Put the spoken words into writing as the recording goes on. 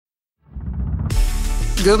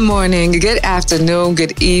Good morning, good afternoon,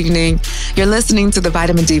 good evening. You're listening to the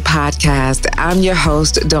Vitamin D Podcast. I'm your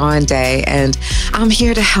host, Dawn Day, and I'm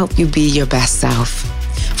here to help you be your best self.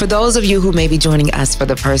 For those of you who may be joining us for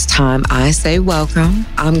the first time, I say welcome.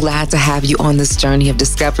 I'm glad to have you on this journey of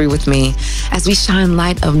discovery with me as we shine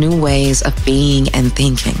light of new ways of being and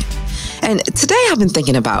thinking. And today I've been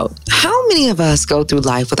thinking about how many of us go through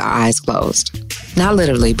life with our eyes closed. Not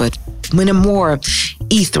literally, but in a more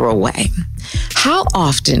ethereal way. How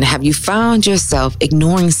often have you found yourself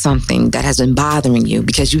ignoring something that has been bothering you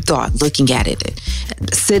because you thought looking at it,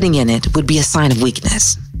 sitting in it would be a sign of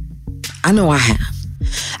weakness? I know I have.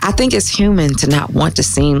 I think it's human to not want to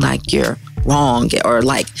seem like you're wrong or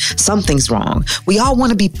like something's wrong. We all want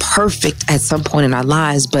to be perfect at some point in our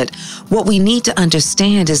lives, but what we need to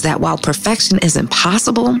understand is that while perfection isn't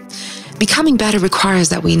possible, becoming better requires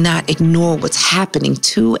that we not ignore what's happening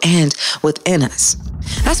to and within us.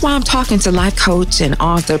 That's why I'm talking to life coach and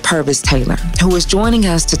author Purvis Taylor, who is joining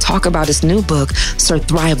us to talk about his new book,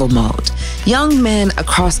 Surthrival Mode. Young men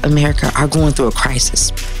across America are going through a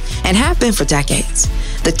crisis and have been for decades.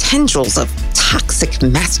 The tendrils of toxic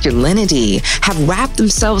masculinity have wrapped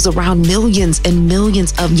themselves around millions and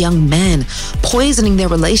millions of young men, poisoning their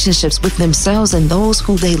relationships with themselves and those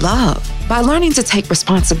who they love. By learning to take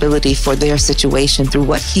responsibility for their situation through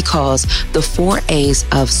what he calls the 4 A's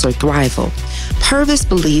of surthrival, Purvis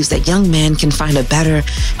believes that young men can find a better,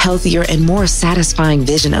 healthier, and more satisfying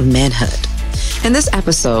vision of manhood. In this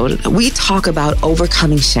episode, we talk about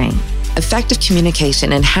overcoming shame, effective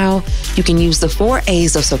communication, and how you can use the 4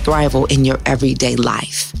 A's of surthrival in your everyday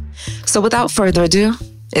life. So without further ado,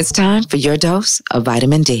 it's time for your dose of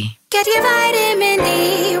vitamin D. Get your vitamin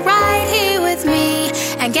D right here with me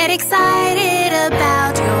and get excited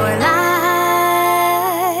about your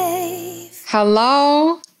life.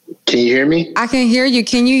 Hello? Can you hear me? I can hear you.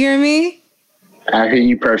 Can you hear me? I hear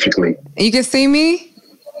you perfectly. You can see me?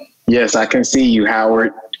 Yes, I can see you,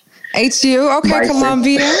 Howard. HU? Okay, Bison.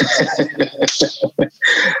 Columbia.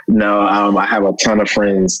 No, I have a ton of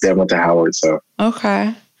friends that went to Howard, so.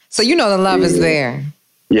 Okay. So you know the love is there.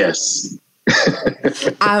 Yes.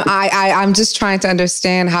 I'm just trying to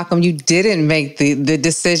understand how come you didn't make the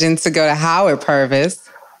decision to go to Howard, Purvis.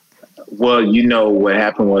 Well, you know, what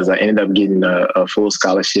happened was I ended up getting a full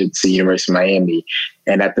scholarship to University of Miami.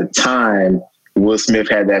 And at the time, Will Smith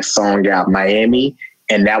had that song out, Miami.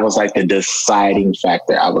 And that was like the deciding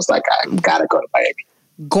factor. I was like, I gotta go to Miami.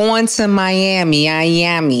 Going to Miami.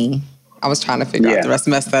 I was trying to figure out the rest,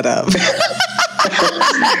 messed that up.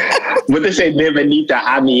 What they say, Bienvenida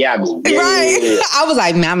a Miami. Right. Yeah. I was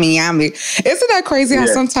like, Miami. Isn't that crazy how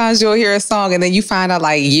sometimes you'll hear a song and then you find out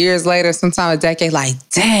like years later, sometime a decade, like,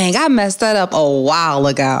 dang, I messed that up a while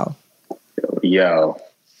ago. Yo,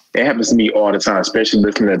 it happens to me all the time, especially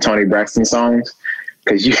listening to Toni Braxton songs.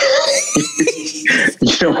 Because you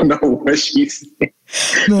don't know what she's saying.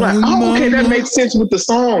 Like, oh, okay, that makes sense with the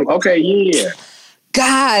song. Okay, yeah.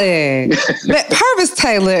 Got it. Purvis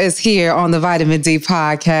Taylor is here on the Vitamin D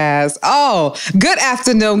Podcast. Oh, good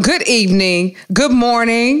afternoon, good evening, good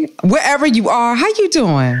morning, wherever you are. How you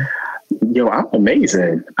doing? Yo, I'm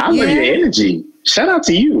amazing. I love your energy. Shout out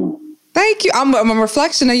to you. Thank you. I'm a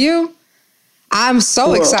reflection of you. I'm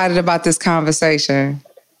so excited about this conversation.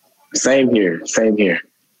 Same here.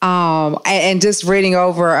 And just reading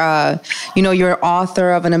over, you're an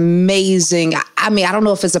author of an amazing, I don't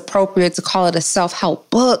know if it's appropriate to call it a self-help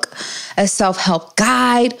book, a self-help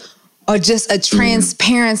guide, or just a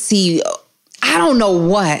transparency. I don't know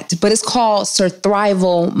what, but it's called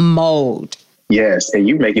Surthrival Mode. Yes, and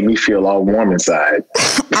you making me feel all warm inside.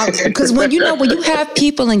 Because when you have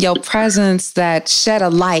people in your presence that shed a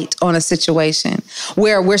light on a situation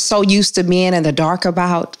where we're so used to being in the dark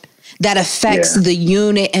about, that affects the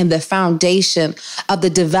unit and the foundation of the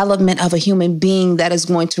development of a human being that is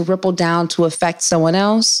going to ripple down to affect someone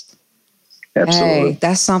else. Absolutely. Hey,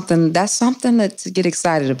 that's something to get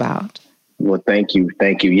excited about. Well, thank you.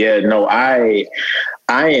 Yeah, no, I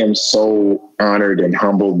am so honored and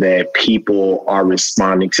humbled that people are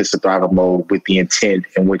responding to Surthrival Mode with the intent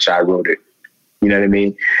in which I wrote it. You know what I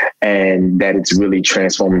mean? And that it's really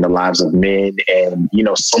transforming the lives of men. And,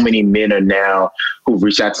 so many men are now who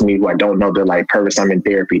reach out to me who I don't know. They're like, Purvis, I'm in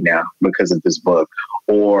therapy now because of this book.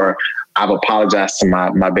 Or I've apologized to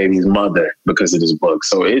my baby's mother because of this book.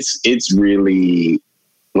 So it's really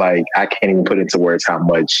like, I can't even put into words how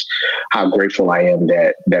grateful I am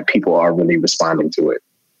that people are really responding to it.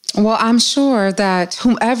 Well, I'm sure that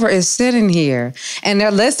whomever is sitting here and they're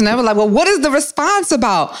listening, they're like, well, what is the response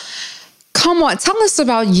about? Come on, tell us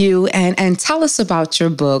about you and tell us about your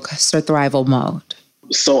book, Surthrival Mode.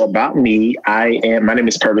 So about me, my name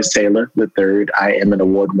is Purvis Taylor III. I am an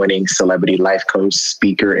award-winning celebrity life coach,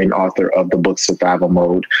 speaker, and author of the book Survival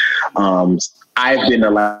Mode. I've been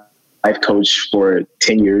a life coach for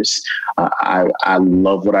 10 years. I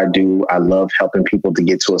love what I do. I love helping people to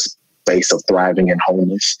get to a space of thriving and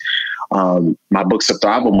wholeness. My book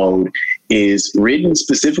Survival Mode is written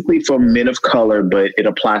specifically for men of color, but it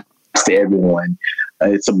applies to everyone.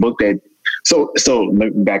 It's a book that, so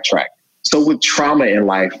let me backtrack. So with trauma in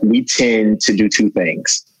life, we tend to do two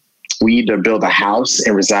things. We either build a house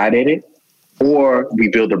and reside in it, or we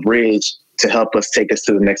build a bridge to help us take us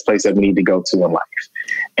to the next place that we need to go to in life.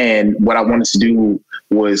 And what I wanted to do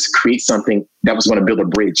was create something that was going to build a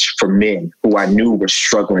bridge for men who I knew were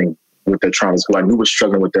struggling with their traumas, who I knew were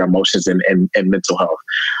struggling with their emotions and mental health.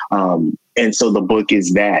 And so the book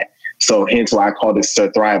is that. So hence why I call this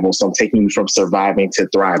Surthrival. So I'm taking you from surviving to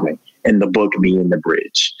thriving, and the book being the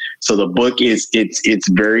bridge. So the book is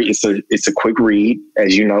it's a quick read,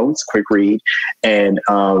 as you know, it's a quick read, and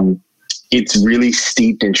it's really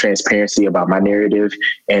steeped in transparency about my narrative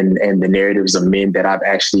and the narratives of men that I've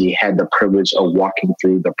actually had the privilege of walking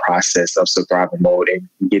through the process of Survival Mode and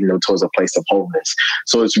getting them towards a place of wholeness.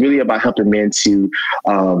 So it's really about helping men to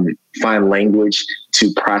find language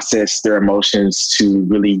to process their emotions, to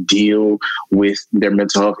really deal with their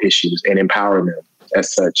mental health issues and empower them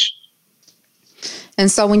as such. And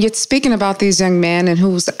so when you're speaking about these young men and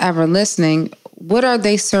who's ever listening, what are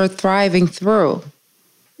they thriving through?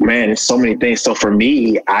 Man, it's so many things. So for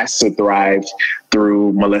me, I thrived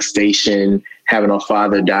through molestation, having a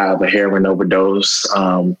father die of a heroin overdose,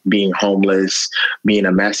 being homeless, being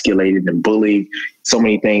emasculated and bullied, so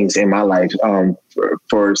many things in my life.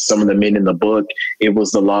 For some of the men in the book, it was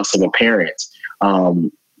the loss of a parent,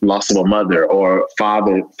 loss of a mother, or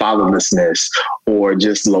fatherlessness, or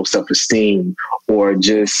just low self-esteem, or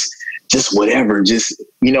just whatever,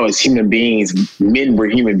 as human beings, men were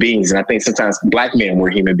human beings. And I think sometimes Black men were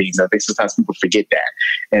human beings. I think sometimes people forget that.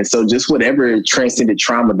 And so just whatever transcended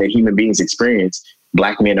trauma that human beings experience,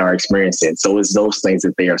 Black men are experiencing. So it's those things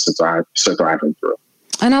that they are thriving through.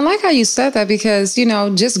 And I like how you said that because,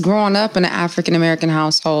 just growing up in an African-American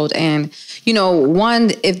household and,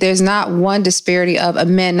 if there's not one disparity of a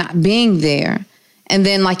man not being there, and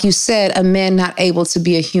then, like you said, a man not able to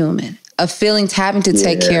be a human, a feeling having to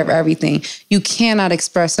take care of everything. You cannot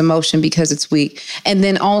express emotion because it's weak. And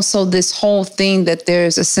then also this whole thing that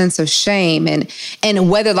there's a sense of shame and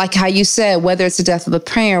whether, like how you said, whether it's the death of a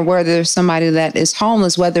parent, whether there's somebody that is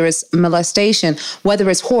homeless, whether it's molestation, whether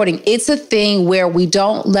it's hoarding, it's a thing where we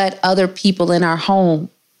don't let other people in our home.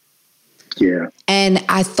 Yeah. And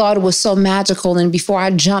I thought it was so magical. And before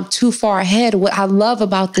I jump too far ahead, what I love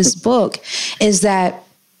about this book is that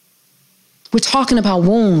we're talking about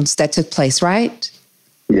wounds that took place, right?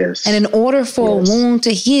 Yes. And in order for a wound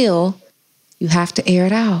to heal, you have to air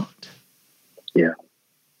it out. Yeah.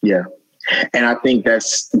 Yeah. And I think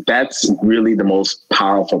that's really the most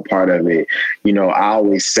powerful part of it. I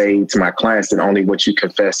always say to my clients that only what you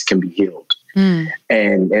confess can be healed.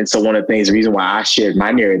 And so one of the things, the reason why I shared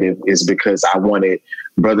my narrative is because I wanted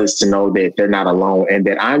brothers to know that they're not alone and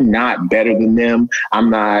that I'm not better than them.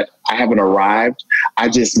 I haven't arrived. I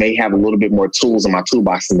just may have a little bit more tools in my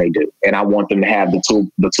toolbox than they do. And I want them to have the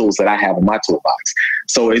tools that I have in my toolbox.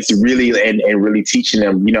 So it's really, and really teaching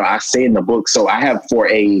them, I say in the book, so I have 4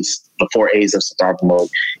 A's, the 4 A's of Survival Mode,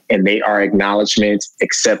 and they are acknowledgement,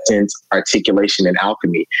 acceptance, articulation, and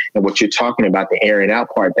alchemy. And what you're talking about, the airing out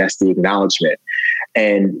part, that's the acknowledgement.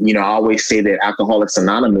 And, I always say that Alcoholics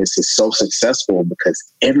Anonymous is so successful because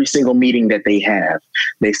every single meeting that they have,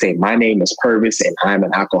 they say, my name is Purvis and I'm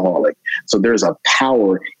an alcoholic. So there's a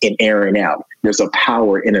power in airing out. There's a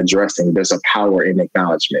power in addressing. There's a power in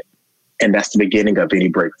acknowledgement. And that's the beginning of any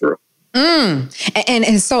breakthrough. And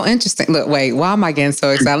it's so interesting. Look, wait, why am I getting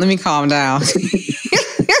so excited? Let me calm down.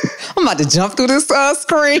 I'm about to jump through this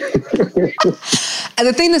screen. And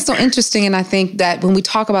the thing that's so interesting, and I think that when we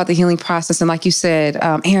talk about the healing process, and like you said,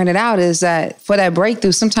 airing it out, is that for that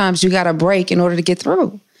breakthrough, sometimes you got to break in order to get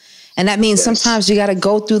through. And that means sometimes you got to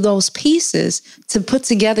go through those pieces to put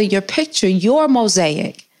together your picture, your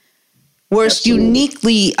mosaic, where it's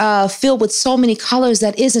uniquely filled with so many colors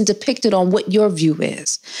that isn't depicted on what your view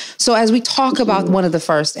is. So as we talk about one of the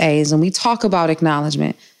first A's and we talk about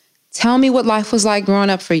acknowledgement, tell me what life was like growing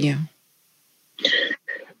up for you.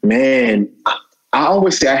 Man, I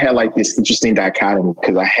always say I had like this interesting dichotomy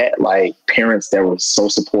because I had like parents that were so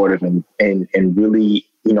supportive and really,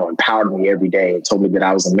 empowered me every day and told me that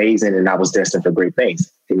I was amazing and I was destined for great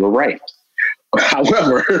things. They were right.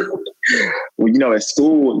 However, at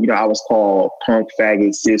school, I was called punk,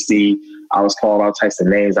 faggot, sissy. I was called all types of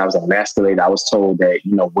names. I was emasculated. I was told that,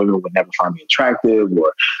 women would never find me attractive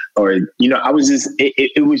or I was just,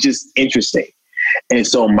 it was just interesting. And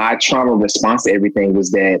so my trauma response to everything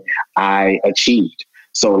was that I achieved.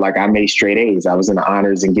 So like I made straight A's. I was in the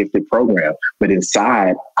honors and gifted program, but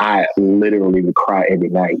inside I literally would cry every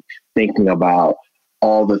night thinking about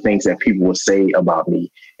all the things that people would say about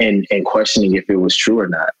me and questioning if it was true or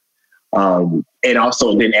not. And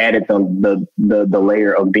also then added the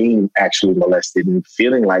layer of being actually molested and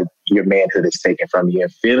feeling like your manhood is taken from you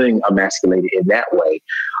and feeling emasculated in that way.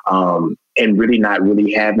 And really not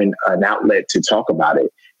really having an outlet to talk about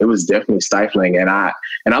it. It was definitely stifling. And I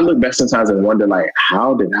look back sometimes and wonder, like,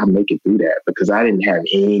 how did I make it through that? Because I didn't have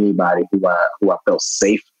anybody who I felt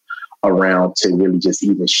safe around to really just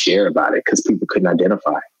even share about it because people couldn't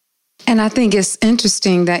identify. And I think it's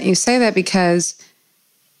interesting that you say that because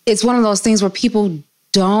it's one of those things where people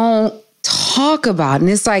don't talk about. And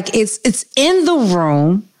it's like, it's in the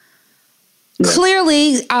room. Yeah.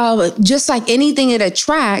 Clearly, just like anything it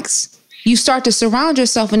attracts, you start to surround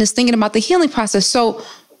yourself and it's thinking about the healing process. So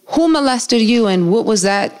who molested you and what was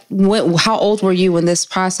that? How old were you when this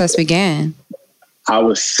process began? I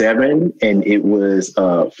was 7 and it was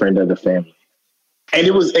a friend of the family. And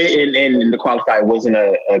it was, and to qualify, it wasn't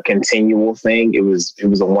a continual thing. It was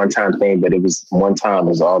a one-time thing, but it was one time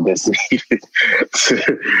was all this needed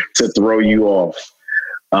to throw you off.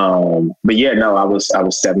 But yeah, no, I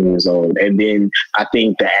was 7 years old. And then I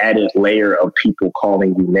think the added layer of people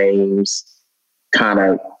calling you names kind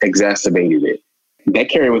of exacerbated it. That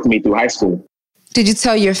carried with me through high school. Did you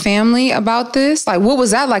tell your family about this? Like, what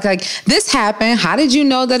was that like? Like, this happened. How did you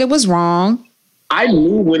know that it was wrong? I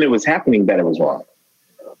knew when it was happening that it was wrong.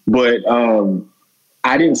 But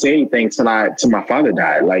I didn't say anything till my father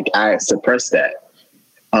died. Like, I suppressed that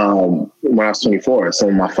when I was 24. So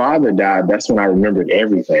when my father died, that's when I remembered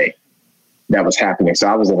everything that was happening. So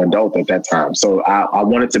I was an adult at that time. So I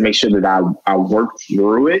wanted to make sure that I worked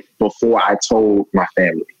through it before I told my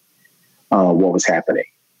family what was happening,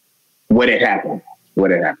 what had happened.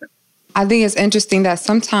 I think it's interesting that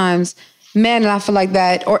sometimes men, and I feel like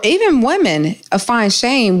that, or even women, find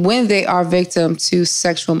shame when they are victim to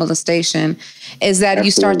sexual molestation, is that Absolutely.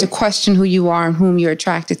 You start to question who you are and whom you're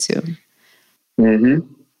attracted to. Mm-hmm.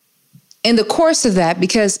 In the course of that,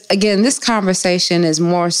 because again, this conversation is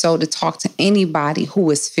more so to talk to anybody who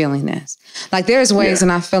is feeling this. Like there's ways,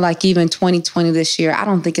 and I feel like even 2020 this year, I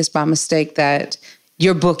don't think it's by mistake that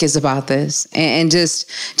your book is about this and just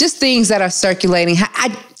things that are circulating.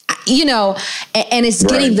 And it's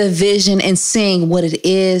getting the vision and seeing what it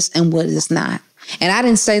is and what it is not. And I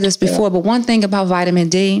didn't say this before, but one thing about vitamin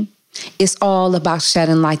D, it's all about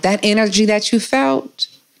shedding light. That energy that you felt,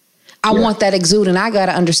 I want that exude. And I got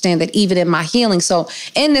to understand that even in my healing. So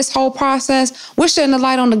in this whole process, we're shedding the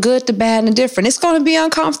light on the good, the bad, and the different. It's going to be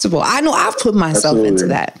uncomfortable. I know I've put myself into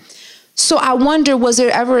that. So I wonder, was there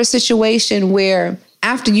ever a situation where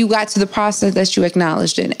after you got to the process that you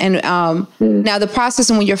acknowledged it? And now the process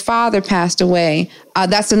and when your father passed away,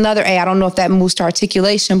 that's another A. I don't know if that moves to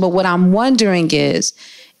articulation, but what I'm wondering is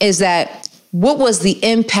that what was the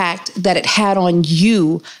impact that it had on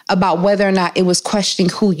you about whether or not it was questioning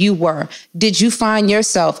who you were? Did you find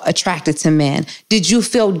yourself attracted to men? Did you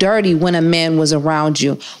feel dirty when a man was around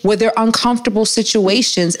you? Were there uncomfortable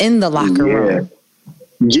situations in the locker room?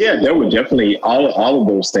 Yeah, there were definitely all of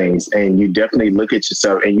those things. And you definitely look at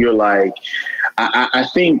yourself and you're like, I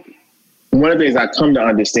think one of the things I come to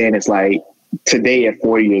understand is like today at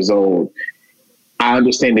 40 years old, I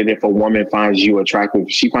understand that if a woman finds you attractive,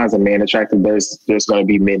 if she finds a man attractive, there's going to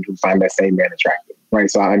be men who find that same man attractive, right?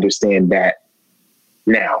 So I understand that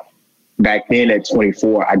now. Back then at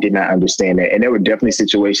 24, I did not understand that. And there were definitely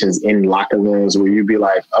situations in locker rooms where you'd be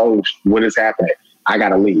like, oh, what is happening? I got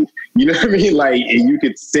to leave. You know what I mean? Like, and you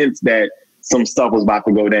could sense that some stuff was about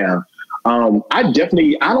to go down. I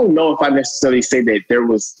don't know if I necessarily say that there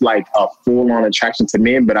was like a full-on attraction to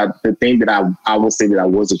men, but the thing that I will say that I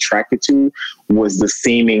was attracted to was the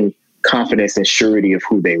seeming confidence and surety of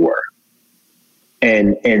who they were.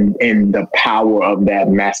 And the power of that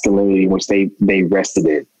masculinity which they rested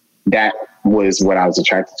in. That was what I was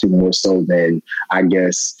attracted to more so than, I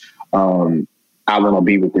guess, I want to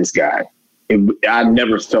be with this guy. I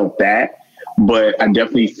never felt that, but I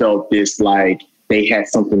definitely felt this like they had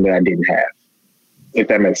something that I didn't have, if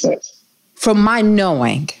that makes sense. From my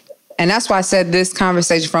knowing, and that's why I said this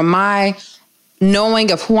conversation, from my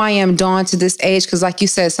knowing of who I am, Dawn, to this age, because like you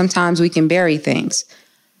said, sometimes we can bury things.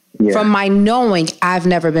 Yeah. From my knowing, I've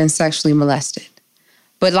never been sexually molested.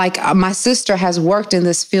 But like my sister has worked in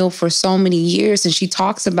this field for so many years, and she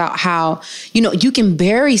talks about how, you can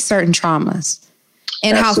bury certain traumas.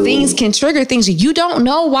 and Absolutely. how things can trigger things. You don't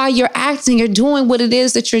know why you're acting, you're doing what it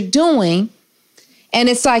is that you're doing. And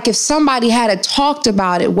it's like if somebody had talked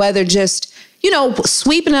about it, whether just,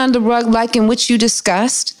 sweeping it under the rug like in which you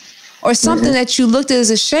discussed, or something that you looked at as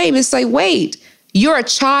a shame, it's like, wait, you're a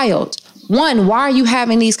child. One, why are you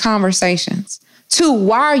having these conversations? Two,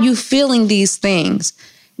 why are you feeling these things?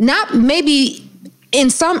 Not maybe in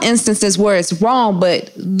some instances where it's wrong,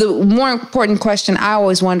 but the more important question I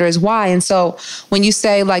always wonder is why. And so when you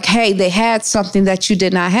say like, hey, they had something that you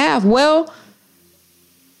did not have, well,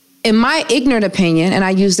 in my ignorant opinion, and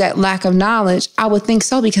I use that lack of knowledge, I would think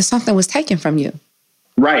so because something was taken from you.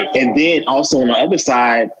 Right. And then also on the other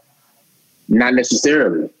side, not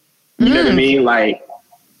necessarily. You know what I mean? Like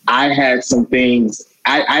I had some things,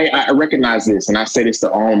 I recognize this, and I say this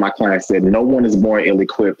to all of my clients, that no one is born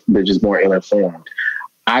ill-equipped, they're just born ill-informed.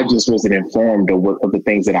 I just wasn't informed of the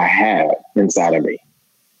things that I had inside of me.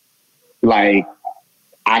 Like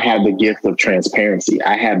I have the gift of transparency.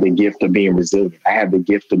 I have the gift of being resilient. I have the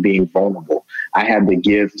gift of being vulnerable. I have the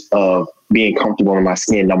gift of being comfortable in my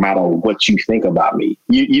skin, no matter what you think about me.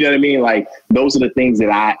 You know what I mean? Like those are the things that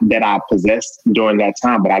I possessed during that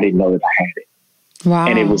time, but I didn't know that I had it. Wow.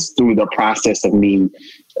 And it was through the process of me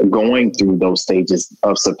going through those stages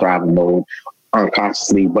of survival mode,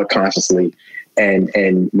 unconsciously, but consciously,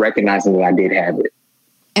 and recognizing that I did have it.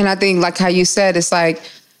 And I think like how you said, it's like,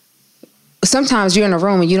 sometimes you're in a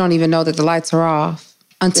room and you don't even know that the lights are off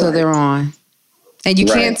until they're on. And you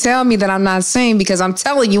can't tell me that I'm not seeing because I'm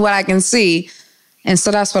telling you what I can see. And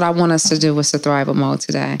so that's what I want us to do with Survival Mode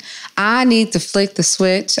today. I need to flick the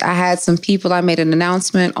switch. I had some people, I made an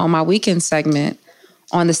announcement on my weekend segment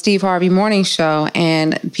on the Steve Harvey Morning Show,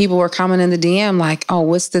 and people were coming in the DM like, oh,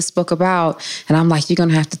 what's this book about? And I'm like, you're going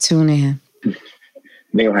to have to tune in.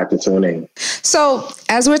 They don't have to tune in. So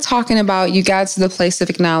as we're talking about you got to the place of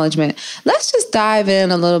acknowledgement, let's just dive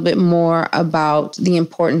in a little bit more about the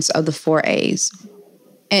importance of the 4 A's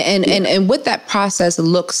and what that process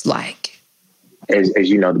looks like. As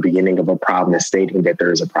you know, the beginning of a problem is stating that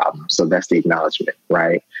there is a problem. So that's the acknowledgement,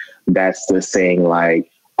 right? That's the saying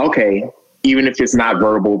like, okay, even if it's not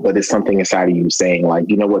verbal, but it's something inside of you saying like,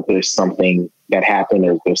 you know what, there's something that happened,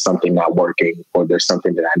 or there's something not working, or there's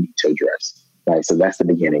something that I need to address. Right. So that's the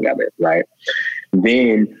beginning of it. Right.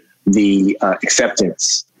 Then the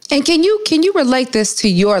acceptance. And can you relate this to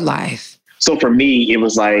your life? So for me, it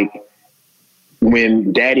was like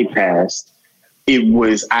when Daddy passed,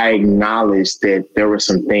 I acknowledged that there were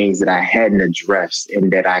some things that I hadn't addressed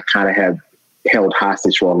and that I kind of have held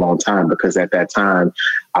hostage for a long time, because at that time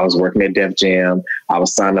I was working at Def Jam. I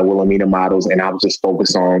was signed to Wilhelmina Models, and I was just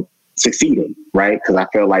focused on succeeding, right? Because I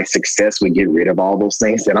felt like success would get rid of all those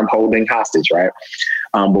things that I'm holding hostage, right?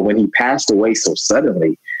 But when he passed away so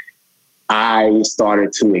suddenly, I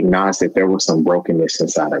started to acknowledge that there was some brokenness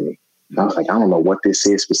inside of me. And I was like, I don't know what this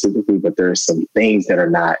is specifically, but there's some things that are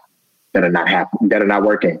not happening, that are not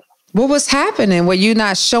working. What was happening? Were you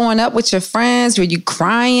not showing up with your friends? Were you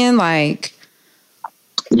crying? Like,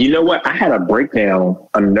 you know what? I had a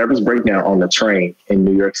nervous breakdown on the train in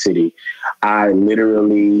New York City. I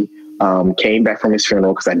literally came back from his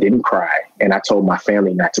funeral because I didn't cry, and I told my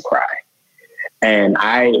family not to cry. And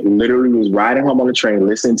I literally was riding home on the train,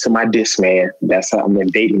 listening to my Discman. That's how I'm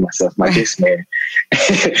dating myself, my Discman.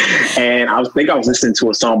 And I was listening to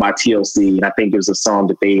a song by TLC, and I think it was a song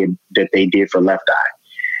that they did for Left Eye.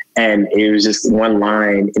 And it was just one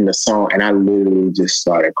line in the song, and I literally just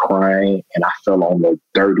started crying, and I fell on the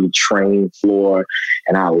dirty train floor,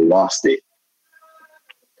 and I lost it.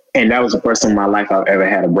 And that was the first time in my life I've ever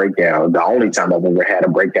had a breakdown. The only time I've ever had a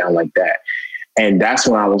breakdown like that. And that's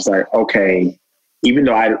when I was like, okay, even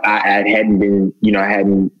though I hadn't been, I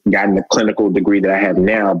hadn't gotten the clinical degree that I have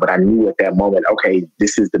now, but I knew at that moment, okay,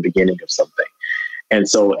 this is the beginning of something. And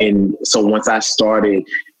so once I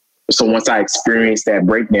experienced that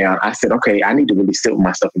breakdown, I said, okay, I need to really sit with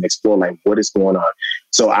myself and explore like what is going on.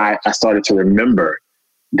 So I started to remember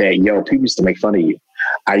that, people used to make fun of you.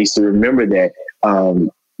 I used to remember that,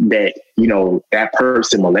 that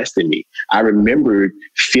person molested me. I remembered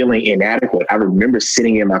feeling inadequate. I remember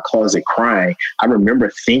sitting in my closet crying. I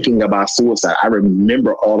remember thinking about suicide. I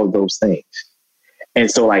remember all of those things. And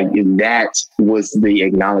so that was the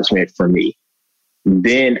acknowledgement for me.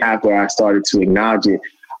 Then after I started to acknowledge it,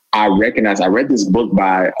 I read this book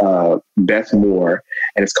by Beth Moore,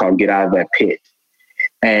 and it's called Get Out of That Pit.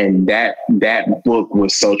 And that book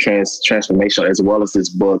was so transformational, as well as this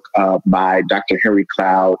book by Dr. Henry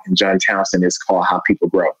Cloud and John Townsend. It's called How People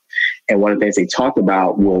Grow. And one of the things they talked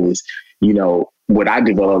about was, what I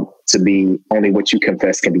developed to be only what you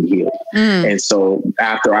confess can be healed. And so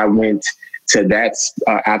after I went to that,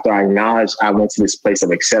 after I acknowledged, I went to this place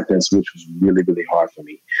of acceptance, which was really, really hard for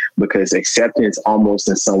me, because acceptance almost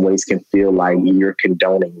in some ways can feel like you're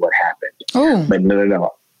condoning what happened. Oh, but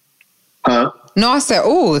no. Huh? No, I said,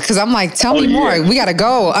 oh, because I'm like, tell me more. We got to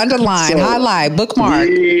go. Underline, highlight, bookmark,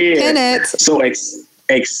 pin it. So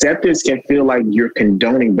acceptance can feel like you're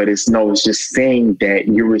condoning, but it's just saying that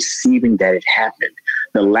you're receiving that it happened.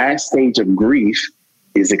 The last stage of grief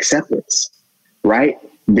is acceptance, right?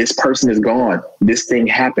 This person is gone. This thing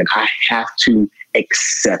happened. I have to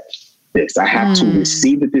accept this. I have to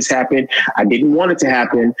receive that this happened. I didn't want it to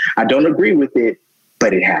happen. I don't agree with it,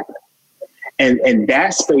 but it happened. And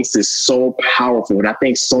that space is so powerful. And I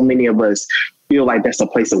think so many of us feel like that's a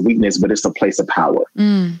place of weakness, but it's a place of power.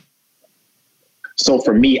 So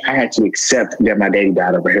for me, I had to accept that my daddy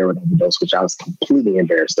died of a heroin overdose, which I was completely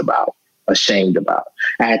embarrassed about, ashamed about.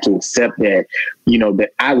 I had to accept that, that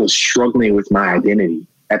I was struggling with my identity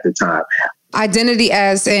at the time. Identity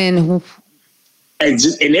as in? As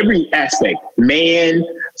just in every aspect, man,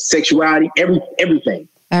 sexuality, everything.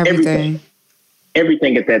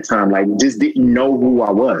 Everything at that time, like, just didn't know who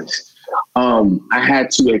I was. I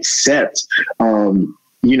had to accept,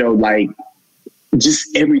 like,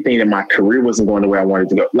 just everything, that my career wasn't going the way I wanted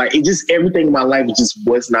to go. Like, everything in my life just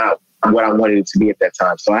was not what I wanted it to be at that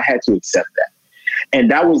time. So I had to accept that.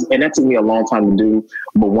 And that took me a long time to do.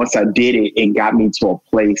 But once I did it, it got me to a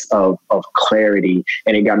place of clarity,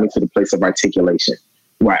 and it got me to the place of articulation,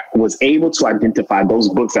 where I was able to identify those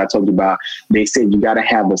books I told you about. They said you got to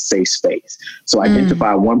have a safe space. So I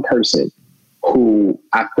identified one person who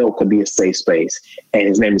I felt could be a safe space, and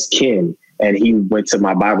his name is Ken, and he went to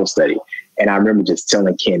my Bible study. And I remember just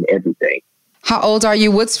telling Ken everything. How old are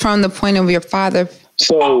you? What's from the point of your father?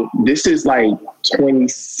 So this is like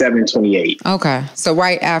 27, 28. Okay. So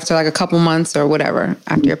right after, like, a couple months or whatever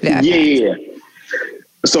after your dad. Yeah.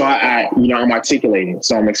 So I'm articulating.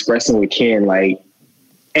 So I'm expressing with Ken, like,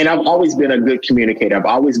 and I've always been a good communicator. I've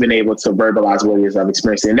always been able to verbalize what it is I've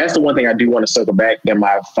experienced. And that's the one thing I do want to circle back that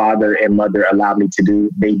my father and mother allowed me to do.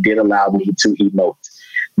 They did allow me to emote.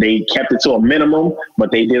 They kept it to a minimum,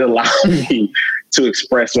 but they did allow me to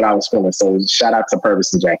express what I was feeling. So shout out to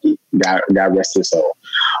Purvis and Jackie. God rest their soul.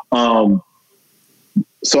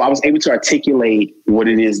 So I was able to articulate what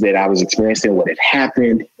it is that I was experiencing, what had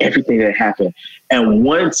happened, everything that happened. And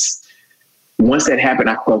once that happened,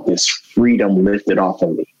 I felt this freedom lifted off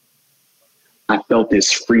of me.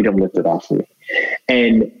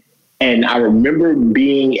 And I remember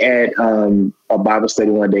being at a Bible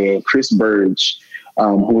study one day, and Chris Burge,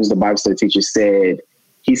 who was the Bible study teacher, said,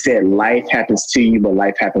 life happens to you, but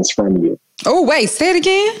life happens from you. Oh, wait, say it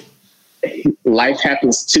again. Life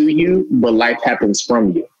happens to you, but life happens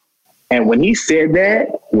from you. And when he said that,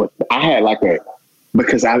 I had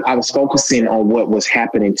because I was focusing on what was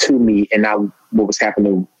happening to me and not what was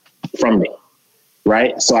happening from me.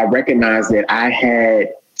 Right. So I recognized that I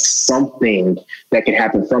had something that can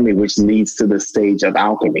happen from me, which leads to the stage of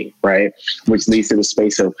alchemy, right? Which leads to the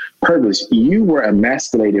space of purpose. You were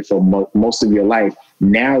emasculated for most of your life.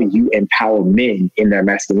 Now you empower men in their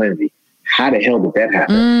masculinity. How the hell did that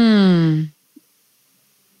happen?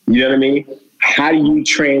 You know what I mean? How do you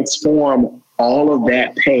transform all of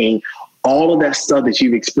that pain, all of that stuff that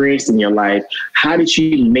you've experienced in your life? How did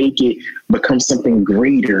you make it become something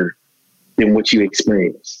greater than what you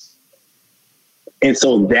experienced? And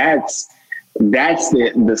so that's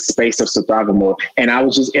the space of survival mode. And I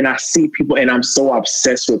see people, and I'm so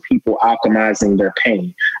obsessed with people alchemizing their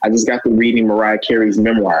pain. I just got to reading Mariah Carey's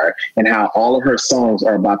memoir and how all of her songs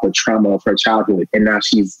are about the trauma of her childhood. And now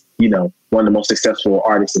she's, one of the most successful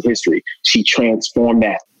artists in history. She transformed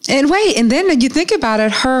that. And then you think about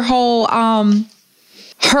it, her whole, I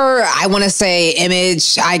want to say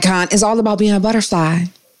image icon is all about being a butterfly.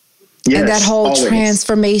 Yes, and that whole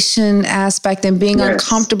transformation aspect and being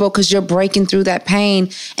uncomfortable because you're breaking through that pain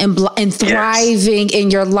and thriving in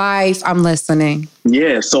your life. I'm listening.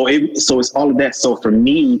 Yeah. So it's all of that. So for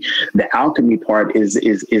me, the alchemy part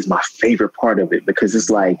is my favorite part of it, because it's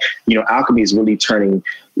like, alchemy is really turning,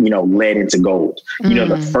 lead into gold.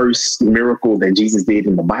 The first miracle that Jesus did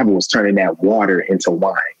in the Bible was turning that water into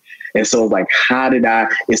wine. And so like,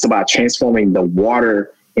 it's about transforming the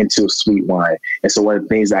water into sweet wine. And so one of the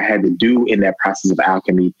things I had to do in that process of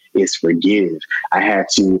alchemy is forgive. I had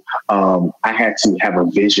to have a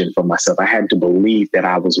vision for myself. I had to believe that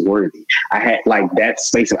I was worthy. I had that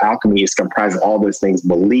space of alchemy is comprised of all those things,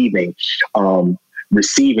 believing,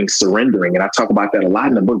 receiving, surrendering. And I talk about that a lot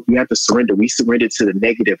in the book. You have to surrender. We surrender to the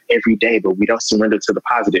negative every day, but we don't surrender to the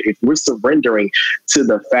positive. If we're surrendering to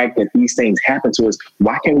the fact that these things happen to us,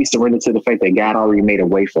 why can't we surrender to the fact that God already made a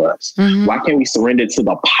way for us? Mm-hmm. Why can't we surrender to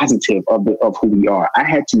the positive of who we are? I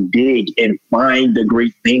had to dig and find the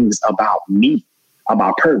great things about me,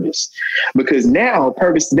 about purpose. Because now,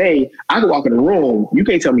 purpose today, I can walk in the room, you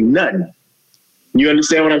can't tell me nothing. You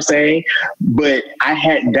understand what I'm saying? But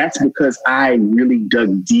that's because I really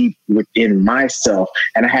dug deep within myself,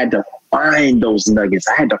 and I had to find those nuggets.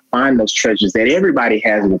 I had to find those treasures that everybody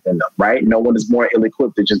has within them, right? No one is more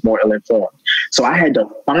ill-equipped, they're just more ill-informed. So I had to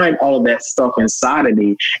find all of that stuff inside of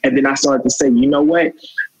me. And then I started to say, you know what?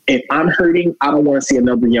 If I'm hurting, I don't want to see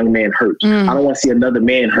another young man hurt. I don't want to see another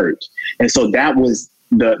man hurt. And so that was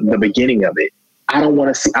the beginning of it. I don't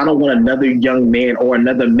want another young man or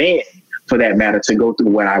another man, for that matter, to go through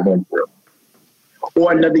what I went through,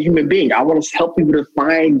 or another human being. I want to help people to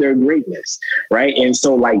find their greatness, right? And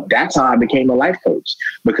so, like, that's how I became a life coach,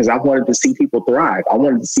 because I wanted to see people thrive. I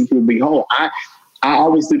wanted to see people be whole. I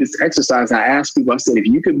always do this exercise. I ask people, I said, if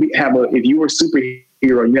you could if you were a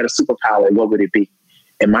superhero and you had a superpower, what would it be?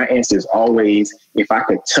 And my answer is always, if I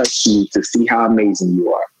could touch you to see how amazing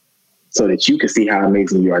you are, so that you could see how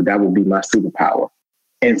amazing you are, that would be my superpower.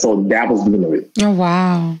 And so that was the end of it. Oh,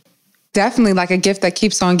 wow. Definitely like a gift that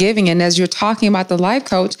keeps on giving. And as you're talking about the life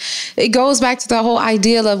coach, it goes back to the whole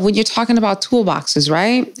idea of when you're talking about toolboxes,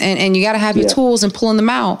 right? And you got to have your tools and pulling them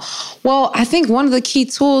out. Well, I think one of the key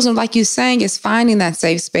tools, and like you're saying, is finding that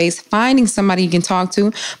safe space, finding somebody you can talk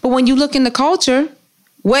to. But when you look in the culture,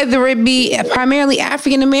 whether it be primarily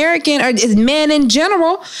African-American or men in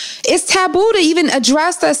general, it's taboo to even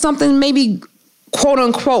address that something maybe quote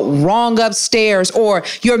unquote wrong upstairs, or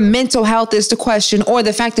your mental health is the question, or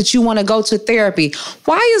the fact that you want to go to therapy.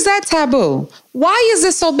 Why is that taboo? Why is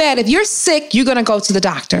this so bad? If you're sick, you're going to go to the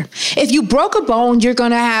doctor. If you broke a bone, you're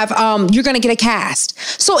going to get a cast.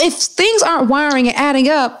 So if things aren't wiring and adding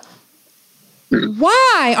up,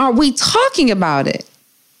 why aren't we talking about it?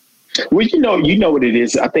 Well, you know what it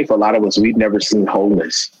is. I think for a lot of us, we've never seen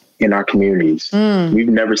wholeness in our communities. We've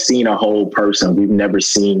never seen a whole person. We've never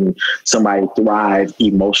seen somebody thrive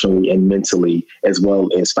emotionally and mentally as well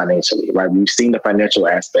as financially, right? We've seen the financial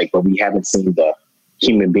aspect, but we haven't seen the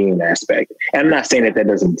human being aspect. And I'm not saying that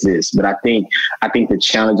doesn't exist, but I think the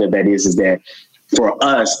challenge of that is that for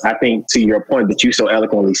us, I think to your point that you so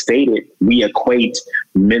eloquently stated, we equate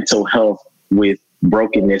mental health with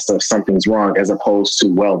brokenness or something's wrong, as opposed to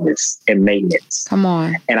wellness and maintenance. Come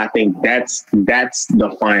on. And I think that's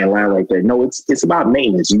the fine line right there. No, it's about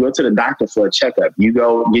maintenance. You go to the doctor for a checkup. You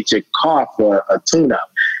go get your car for a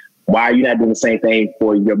tune-up. Why are you not doing the same thing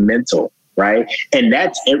for your mental, right? And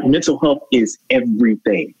mental health is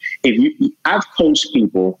everything. I've coached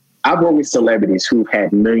people, I've worked with celebrities who've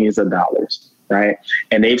had millions of dollars, right?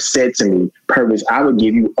 And they've said to me, Purvis, I would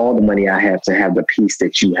give you all the money I have to have the peace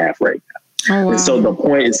that you have right now. Oh, wow. And so the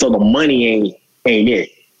point is, the money ain't it.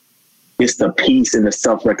 It's the peace and the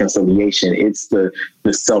self-reconciliation. It's the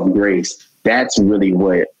self-grace. That's really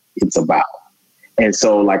what it's about. And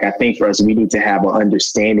so, like, I think for us, we need to have an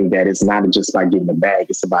understanding that it's not just about getting a bag.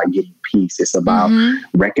 It's about getting peace. It's about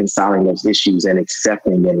reconciling those issues and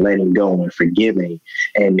accepting and letting go and forgiving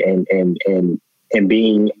and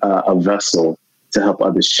being a vessel to help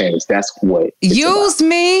others change. That's what use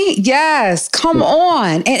me. Yes. Come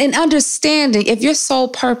on. And understanding if your sole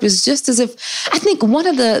purpose, just as if, I think one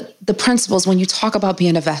of the principles when you talk about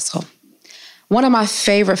being a vessel, one of my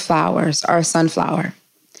favorite flowers are sunflower.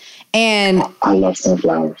 And I love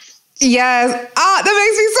sunflowers. Yes. That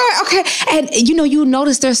makes me so, okay. And you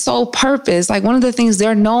notice their sole purpose. Like one of the things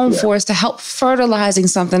they're known for is to help fertilizing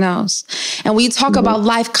something else. And we talk about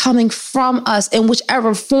life coming from us in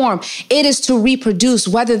whichever form, it is to reproduce,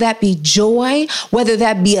 whether that be joy, whether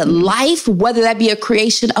that be a life, whether that be a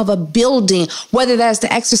creation of a building, whether that's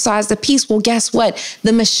to exercise the peace. Well, guess what?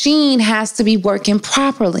 The machine has to be working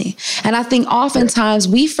properly. And I think oftentimes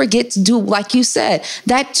we forget to do, like you said,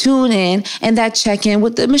 that tune in and that check in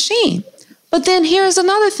with the machine. But then here's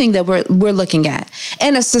another thing that we're looking at.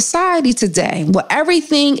 In a society today where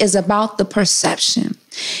everything is about the perception,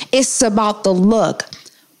 it's about the look.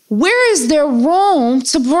 Where is there room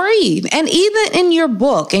to breathe? And even in your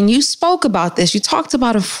book, and you spoke about this, you talked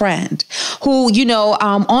about a friend who,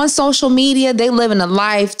 on social media, they live in a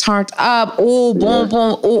life turned up,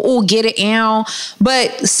 boom, get it out.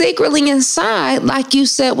 But secretly inside, like you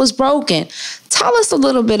said, was broken. Tell us a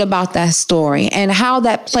little bit about that story and how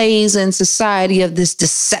that plays in society of this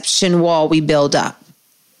deception wall we build up.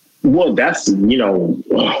 Well, that's,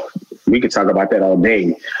 we could talk about that all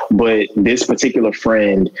day. But this particular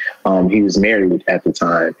friend, he was married at the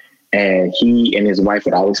time, and he and his wife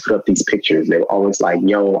would always put up these pictures. They were always like,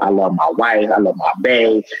 yo, I love my wife. I love my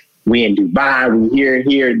babe. We in Dubai. We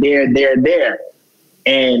here, there.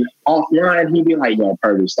 And offline, he'd be like, yo,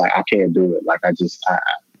 Purvis, like, I can't do it. Like,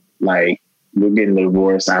 like, we're getting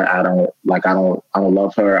divorced. I don't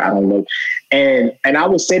love her. I don't love. And I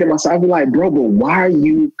would say to myself, I'd be like, bro, but why are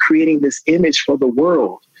you creating this image for the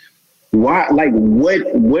world? Why, like,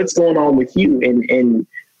 what's going on with you? And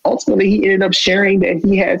ultimately he ended up sharing that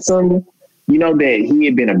he had some, that he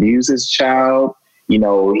had been abused as a child. He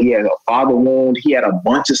had a father wound. He had a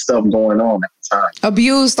bunch of stuff going on at the time.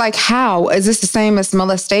 Abused, like how? Is this the same as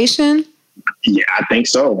molestation? Yeah, I think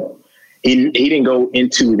so. He didn't go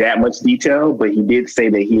into that much detail, but he did say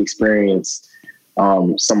that he experienced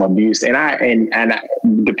some abuse. And I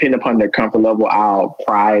depending upon their comfort level, I'll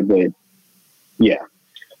pry, but yeah.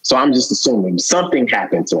 So I'm just assuming something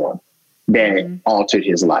happened to him that altered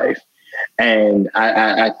his life. And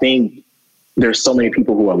I think there's so many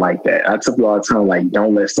people who are like that. I tell people all the time, like,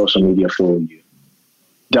 don't let social media fool you.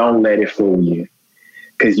 Don't let it fool you.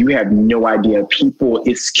 Because you have no idea.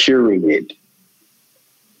 It's curated.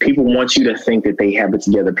 People want you to think that they have it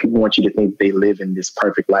together. People want you to think they live in this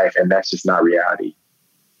perfect life, and that's just not reality.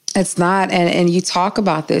 It's not. And you talk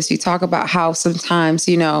about this. You talk about how sometimes,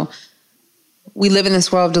 we live in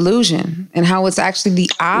this world of delusion and how it's actually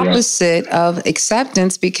the opposite of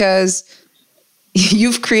acceptance because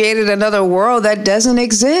you've created another world that doesn't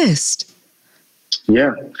exist.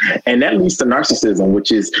 Yeah. And that leads to narcissism,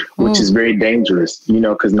 which is very dangerous,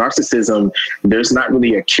 because narcissism, there's not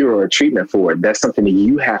really a cure or a treatment for it. That's something that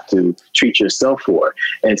you have to treat yourself for.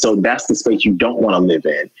 And so that's the space you don't want to live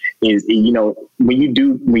in is, when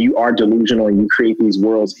you are delusional and you create these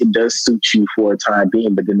worlds, it does suit you for a time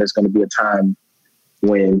being, but then there's going to be a time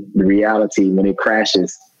when it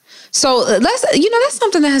crashes. So that's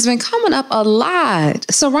something that has been coming up a lot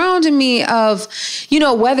surrounding me of,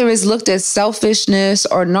 whether it's looked at selfishness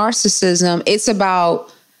or narcissism, it's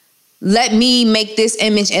about let me make this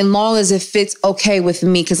image as long as it fits okay with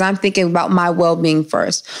me because I'm thinking about my well-being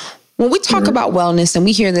first. When we talk about wellness, and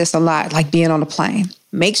we hear this a lot, like being on a plane,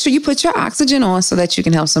 make sure you put your oxygen on so that you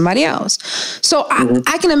can help somebody else. So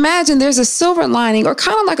I can imagine there's a silver lining or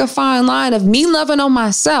kind of like a fine line of me loving on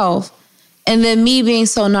myself and then me being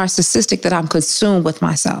so narcissistic that I'm consumed with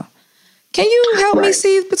myself. Can you help me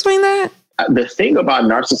see between that? The thing about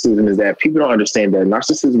narcissism is that people don't understand that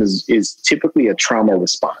narcissism is typically a trauma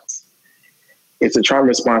response. It's a trauma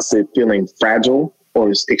response to feeling fragile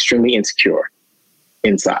or extremely insecure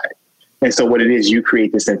inside. And so what it is, you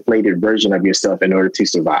create this inflated version of yourself in order to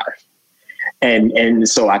survive. And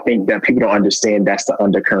so I think that people don't understand that's the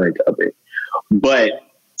undercurrent of it. But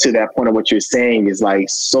to that point of what you're saying is like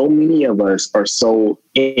so many of us are so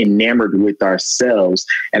enamored with ourselves.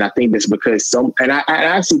 And I think that's because I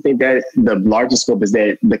actually think that the largest scope is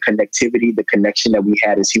that the connectivity, the connection that we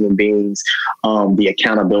had as human beings, the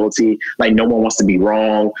accountability, like no one wants to be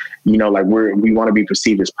wrong, like we want to be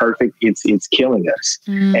perceived as perfect. It's killing us.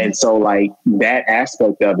 And so like that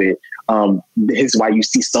aspect of it, this is why you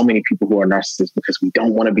see so many people who are narcissists because we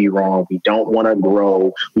don't want to be wrong. We don't want to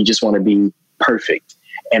grow. We just want to be perfect.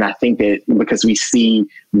 And I think that because we see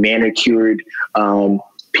manicured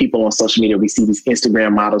people on social media, we see these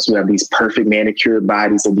Instagram models who have these perfect manicured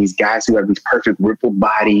bodies or these guys who have these perfect rippled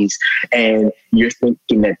bodies. And you're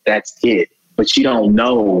thinking that that's it, but you don't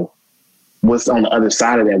know what's on the other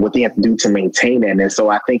side of that, what they have to do to maintain that. And so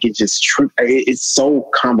I think it just, it's so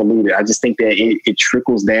convoluted. I just think that it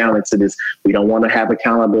trickles down into this. We don't want to have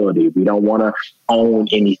accountability. We don't want to own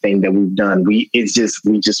anything that we've done. We just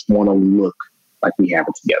want to look like we have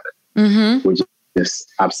it together. We're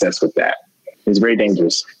just obsessed with that. It's very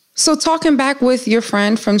dangerous. So talking back with your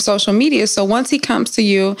friend from social media. So once he comes to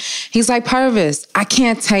you, he's like, Purvis, I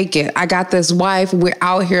can't take it. I got this wife. We're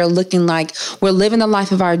out here looking like we're living the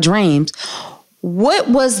life of our dreams. What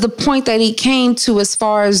was the point that he came to as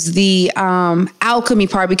far as the alchemy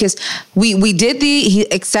part? Because he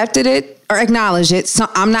accepted it or acknowledged it. So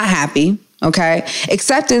I'm not happy. Okay.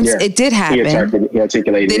 Acceptance, it did happen. He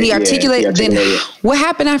articulated. Then he articulated. Then what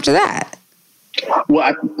happened after that?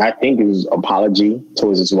 Well, I think it was apology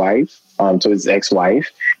towards his wife, to his ex-wife,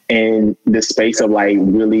 and the space of like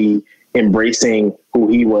really embracing who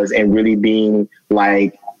he was and really being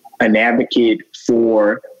like an advocate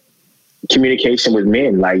for communication with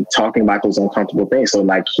men, like talking about those uncomfortable things. So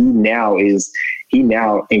like he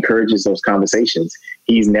now encourages those conversations.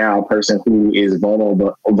 He's now a person who is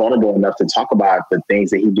vulnerable enough to talk about the things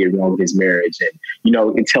that he did wrong with his marriage. And, you know,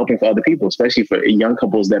 it's helping for other people, especially for young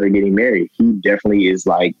couples that are getting married. He definitely is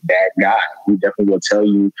like that guy. He definitely will tell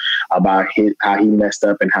you about how he messed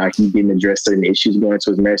up and how he didn't address certain issues going into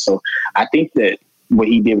his marriage. So I think that what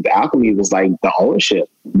he did with the alchemy was like the ownership,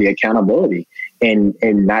 the accountability, and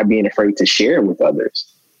not being afraid to share with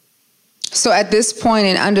others. So at this point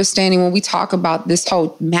in understanding, when we talk about this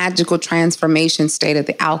whole magical transformation state of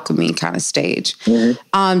the alchemy kind of stage, did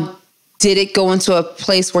it go into a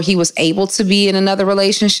place where he was able to be in another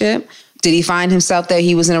relationship? Did he find himself that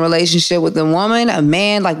he was in a relationship with a woman, a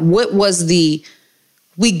man? Like, what was we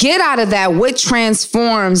get out of that? What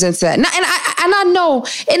transforms into that? And I know,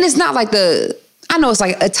 and it's not like I know it's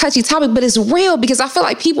like a touchy topic, but it's real because I feel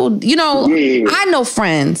like people, you know, I know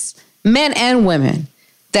friends, men and women,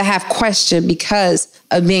 that have questioned because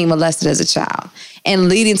of being molested as a child and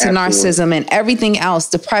leading to narcissism and everything else,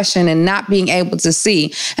 depression and not being able to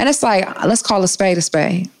see. And it's like, let's call a spade a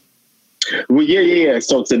spade. Well, yeah.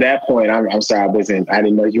 So to that point, I'm sorry, I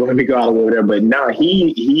didn't know you wanted me to go all the way over there, but no,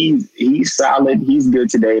 he's solid. He's good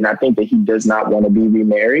today. And I think that he does not want to be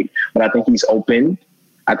remarried, but I think he's open.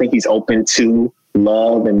 I think he's open to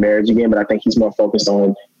love and marriage again, but I think he's more focused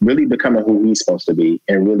on really becoming who he's supposed to be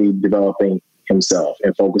and really developing himself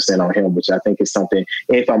and focusing on him, which I think is something,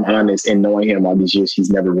 if I'm honest, in knowing him all these years, he's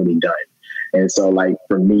never really done. And so like,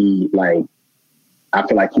 for me, like, I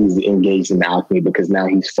feel like he's engaged in the alchemy because now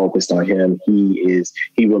he's focused on him. He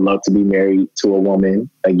would love to be married to a woman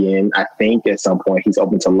again. I think at some point he's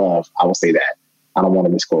open to love. I will say that. I don't want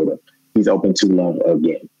to misquote him. He's open to love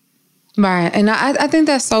again. Right. And I think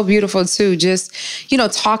that's so beautiful too, just, you know,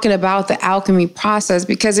 talking about the alchemy process,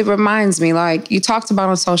 because it reminds me, like you talked about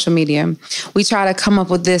on social media, we try to come up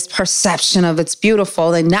with this perception of it's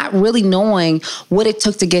beautiful and not really knowing what it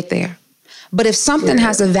took to get there. But if something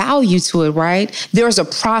has a value to it, right, there's a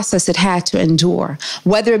process it had to endure.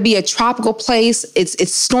 Whether it be a tropical place,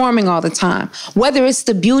 it's storming all the time. Whether it's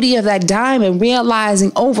the beauty of that diamond,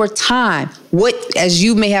 realizing over time what, as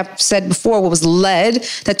you may have said before, what was lead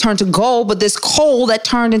that turned to gold, but this coal that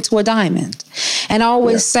turned into a diamond. And I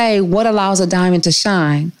always say what allows a diamond to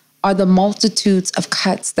shine are the multitudes of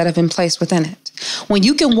cuts that have been placed within it. When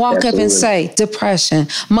you can walk up and say depression,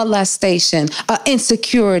 molestation,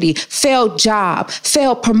 insecurity, failed job,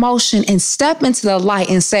 failed promotion, and step into the light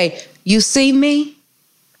and say, you see me?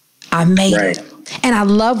 I made it. And I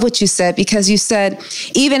love what you said, because you said,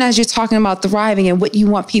 even as you're talking about thriving, and what you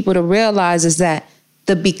want people to realize is that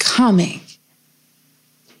the becoming,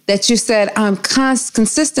 that you said, I'm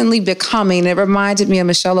consistently becoming. It reminded me of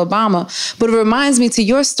Michelle Obama, but it reminds me to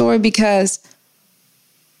your story, because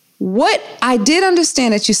what I did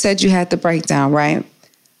understand that you said you had the breakdown, right?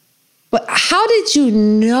 But how did you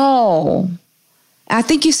know? I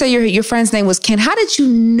think you said your friend's name was Ken. How did you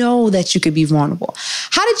know that you could be vulnerable?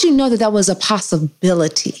 How did you know that that was a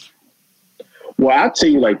possibility? Well, I'll tell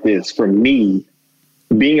you like this. For me,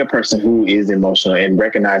 being a person who is emotional and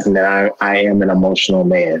recognizing that I am an emotional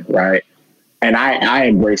man, right? And I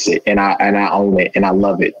embrace it and I own it and I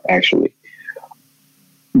love it, actually.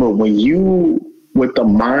 But what the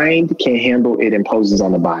mind can handle, it imposes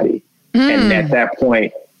on the body. And at that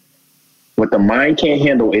point, what the mind can't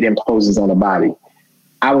handle, it imposes on the body.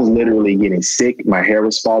 I was literally getting sick. My hair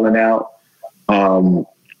was falling out.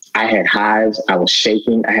 I had hives. I was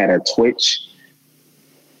shaking. I had a twitch.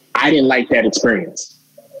 I didn't like that experience.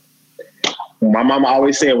 My mama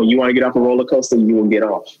always said, when you want to get off a roller coaster, you will get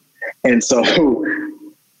off. And so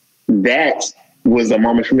that was a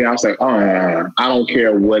moment for me. I was like, I don't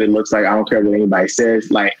care what it looks like. I don't care what anybody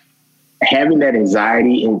says. Like, having that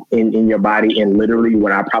anxiety in your body, and literally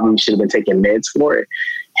when I probably should have been taking meds for it,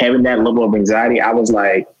 having that level of anxiety, I was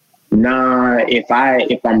like, nah, if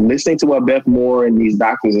I'm listening to what Beth Moore and these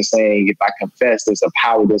doctors are saying, if I confess, there's a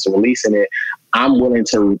power, there's a release in it, I'm willing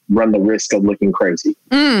to run the risk of looking crazy.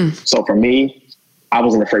 So for me, I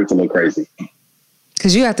wasn't afraid to look crazy.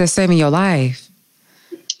 Because you have to save your life.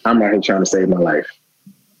 I'm not here trying to save my life.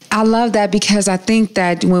 I love that, because I think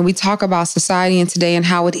that when we talk about society and today and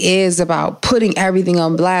how it is about putting everything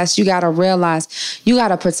on blast, you got to realize you got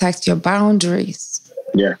to protect your boundaries.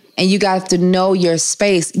 Yeah. And you got to know your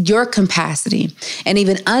space, your capacity, and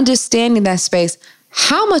even understanding that space.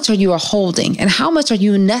 How much are you holding and how much are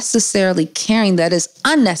you necessarily carrying that is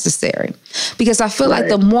unnecessary? Because I feel like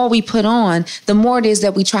the more we put on, the more it is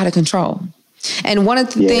that we try to control. And one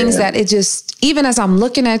of the things that it just, even as I'm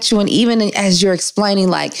looking at you and even as you're explaining,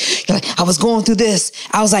 you're like, I was going through this.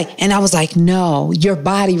 I was like, no, your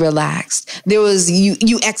body relaxed. There was,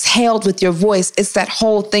 you exhaled with your voice. It's that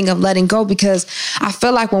whole thing of letting go, because I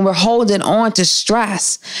feel like when we're holding on to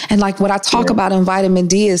stress, and like what I talk about in Vitamin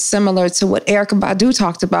D is similar to what Erykah Badu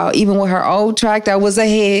talked about, even with her old track that was a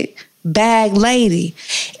hit, Bag Lady.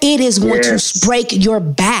 It is going to break your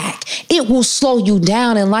back. It will slow you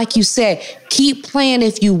down. And like you said, keep playing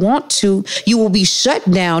if you want to. You will be shut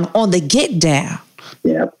down on the get down.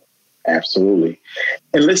 Yeah, absolutely.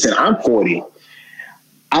 And listen, I'm 40.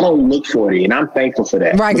 I don't look 40, and I'm thankful for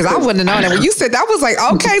that. Right, because I wouldn't have known that. When you said that, was like,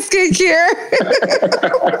 okay, skincare.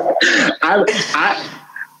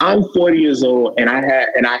 I'm 40 years old, and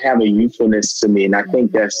I have a youthfulness to me, and I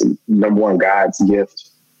think that's number one, God's gift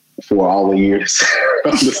for all the years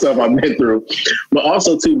of the stuff I've been through, but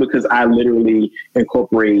also too, because I literally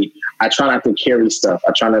incorporate, I try not to carry stuff.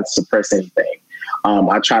 I try not to suppress anything.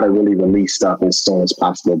 I try to really release stuff as soon as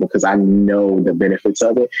possible, because I know the benefits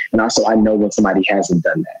of it. And also I know when somebody hasn't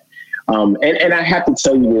done that. And I have to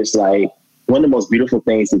tell you this, like, one of the most beautiful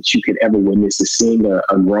things that you could ever witness is seeing a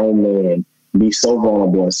grown man be so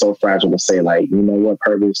vulnerable and so fragile to say, like, you know what,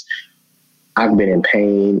 Purpose, I've been in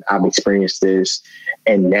pain. I've experienced this.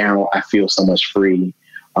 And now I feel so much free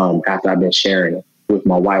after I've been sharing it with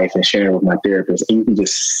my wife and sharing it with my therapist. And you can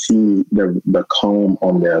just see the calm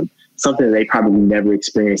on them, something that they probably never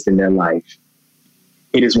experienced in their life.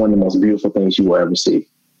 It is one of the most beautiful things you will ever see.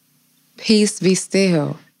 Peace be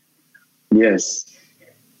still. Yes.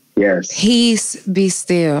 Yes. Peace be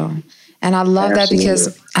still. And I love that,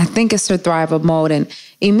 because I think it's survival mode. And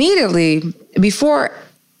immediately before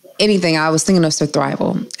anything, I was thinking of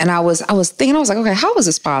survival. And I was thinking, I was like, okay, how is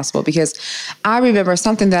this possible? Because I remember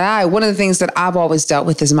something that one of the things that I've always dealt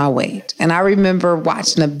with is my weight. And I remember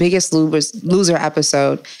watching the Biggest Loser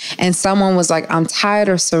episode, and someone was like, I'm tired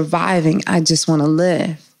of surviving. I just want to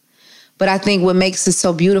live. But I think what makes it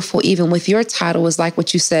so beautiful, even with your title, is like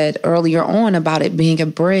what you said earlier on about it being a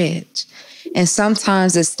bridge. And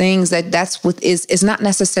sometimes it's things that's what is not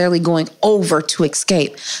necessarily going over to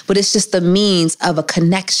escape, but it's just the means of a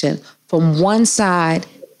connection from one side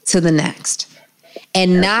to the next.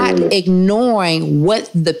 And not ignoring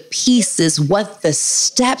what the pieces, what the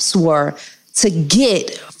steps were to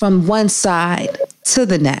get from one side to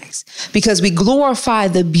the next. Because we glorify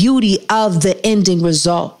the beauty of the ending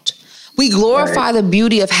result. We glorify the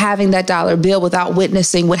beauty of having that dollar bill without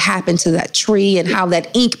witnessing what happened to that tree and how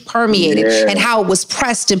that ink permeated and how it was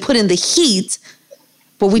pressed and put in the heat.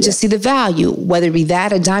 But we just see the value, whether it be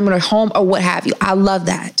that, a diamond, or home, or what have you. I love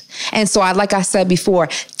that. And so like I said before,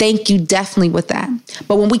 thank you definitely with that.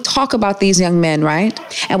 But when we talk about these young men, right,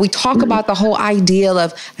 and we talk about the whole ideal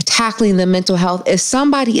of tackling the mental health, if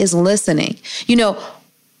somebody is listening,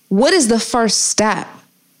 what is the first step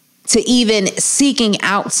to even seeking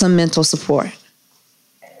out some mental support?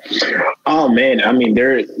 Oh man, I mean,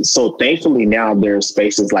 thankfully now there are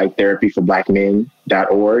spaces like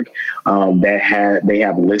therapyforblackmen.org they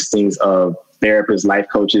have listings of therapists, life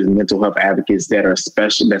coaches, mental health advocates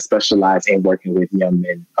that specialize in working with young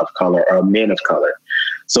men of color or men of color.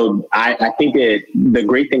 So I think that the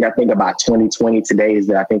great thing I think about 2020 today is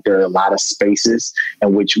that I think there are a lot of spaces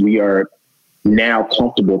in which we are now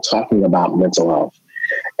comfortable talking about mental health.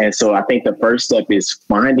 And so I think the first step is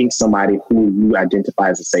finding somebody who you identify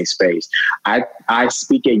as a safe space. I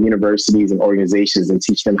speak at universities and organizations and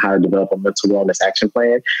teach them how to develop a mental wellness action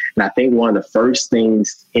plan. And I think one of the first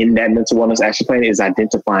things in that mental wellness action plan is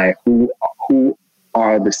identifying who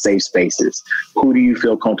are the safe spaces. Who do you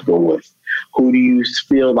feel comfortable with? Who do you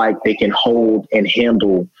feel like they can hold and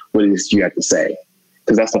handle what it is you have to say?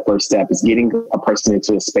 Because that's the first step, is getting a person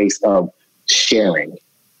into a space of sharing.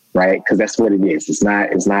 Right? Because that's what it is. It's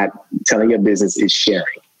not telling your business, it's sharing.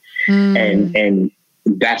 And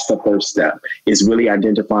that's the first step, is really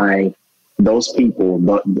identifying those people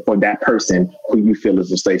or that person who you feel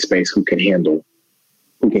is a safe space, who can handle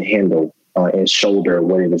and shoulder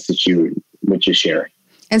what it is that you're sharing.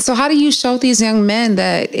 And so how do you show these young men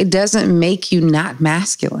that it doesn't make you not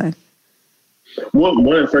masculine? Well,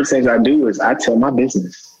 one of the first things I do is I tell my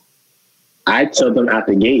business. I tell them out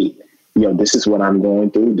the gate, this is what I'm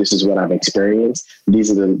going through. This is what I've experienced.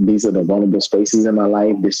 These are the vulnerable spaces in my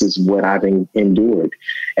life. This is what I've endured.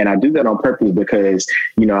 And I do that on purpose because,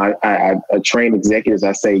 I train executives.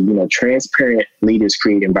 I say, transparent leaders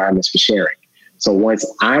create environments for sharing. So once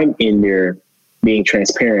I'm in there being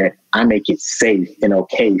transparent, I make it safe and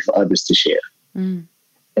okay for others to share. And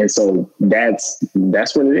so that's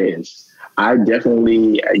what it is. I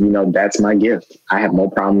definitely, that's my gift. I have no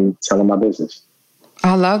problem telling my business.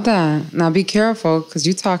 I love that. Now be careful, because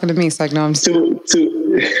you're talking to me. It's like, no, I'm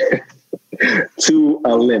to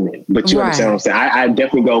a limit. But you understand what I'm saying? I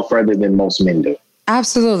definitely go further than most men do.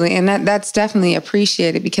 Absolutely. And that's definitely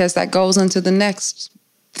appreciated, because that goes into the next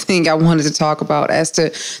thing I wanted to talk about as to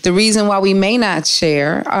the reason why we may not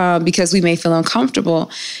share, because we may feel uncomfortable,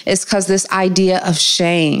 is because this idea of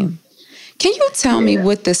shame. Can you tell me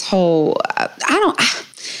what this whole, I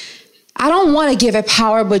don't want to give it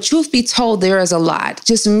power, but truth be told, there is a lot.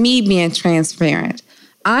 Just me being transparent.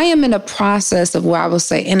 I am in a process of where I will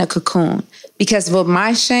say in a cocoon, because what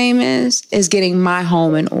my shame is getting my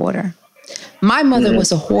home in order. My mother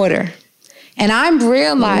was a hoarder. And I'm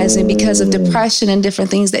realizing, because of depression and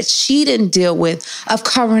different things that she didn't deal with, of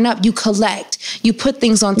covering up, you collect, you put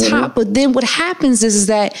things on top. But then what happens is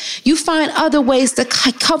that you find other ways to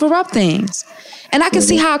cover up things. And I can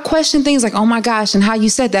see how I question things like, oh my gosh, and how you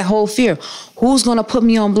said that whole fear. Who's going to put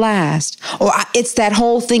me on blast? Or it's that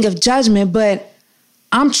whole thing of judgment, but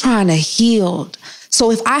I'm trying to heal. So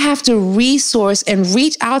if I have to resource and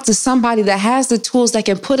reach out to somebody that has the tools that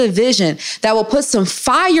can put a vision, that will put some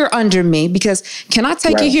fire under me, because can I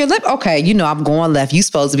take you here? Okay, I'm going left. You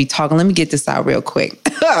supposed to be talking. Let me get this out real quick.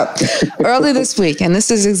 Early this week, and this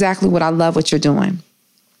is exactly what I love what you're doing.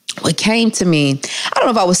 What came to me, I don't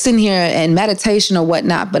know if I was sitting here in meditation or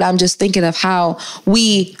whatnot, but I'm just thinking of how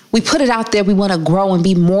we put it out there. We want to grow and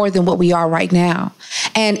be more than what we are right now.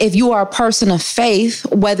 And if you are a person of faith,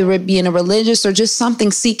 whether it be in a religious or just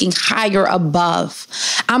something seeking higher above,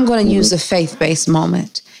 I'm going to use a faith-based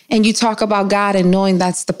moment. And you talk about God and knowing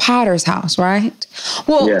that's the potter's house, right?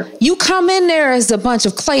 Well, you come in there as a bunch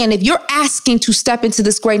of clay. And if you're asking to step into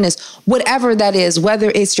this greatness, whatever that is,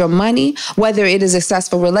 whether it's your money, whether it is a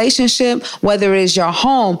successful relationship, whether it is your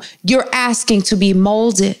home, you're asking to be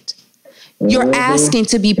molded. You're asking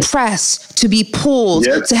to be pressed, to be pulled,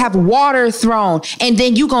 to have water thrown. And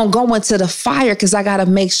then you're going to go into the fire, because I got to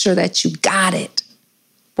make sure that you got it.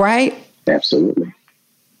 Right? Absolutely.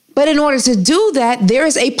 But in order to do that, there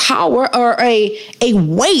is a power or a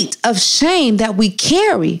weight of shame that we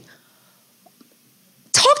carry.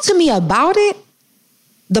 Talk to me about it,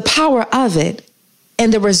 the power of it,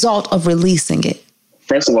 and the result of releasing it.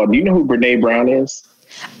 First of all, do you know who Brene Brown is?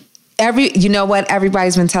 You know what?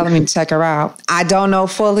 Everybody's been telling me to check her out. I don't know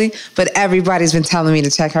fully, but everybody's been telling me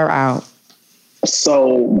to check her out.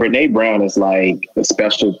 So Brene Brown is like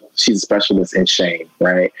she's a specialist in shame,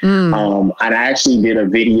 right? And I actually did a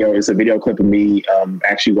video. It's a video clip of me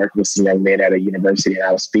actually working with some young men at a university, and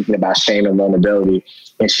I was speaking about shame and vulnerability,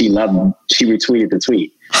 and she retweeted the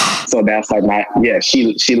tweet. So that's like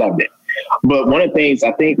she loved it. But one of the things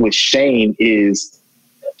I think with shame is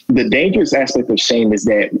the dangerous aspect of shame is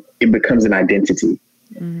that it becomes an identity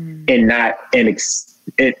and not an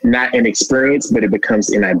experience, but it becomes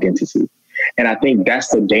an identity. And I think that's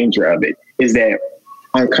the danger of it, is that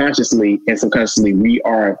unconsciously and subconsciously, we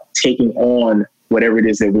are taking on whatever it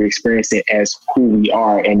is that we're experiencing as who we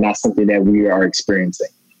are, and not something that we are experiencing.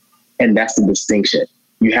 And that's the distinction.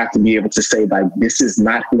 You have to be able to say, like, this is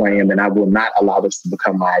not who I am, and I will not allow this to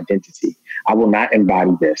become my identity. I will not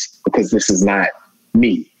embody this, because this is not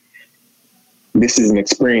me. This is an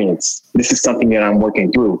experience. This is something that I'm working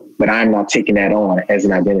through, but I'm not taking that on as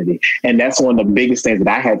an identity. And that's one of the biggest things that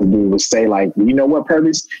I had to do, was say, like, you know what,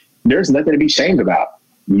 Purvis? There's nothing to be shamed about.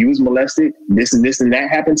 You was molested. This and this and that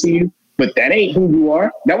happened to you, but that ain't who you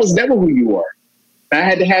are. That was never who you are. I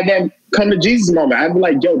had to have that come to Jesus moment. I'd be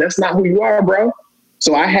like, yo, that's not who you are, bro.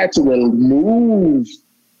 So I had to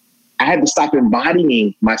I had to stop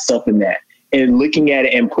embodying myself in that and looking at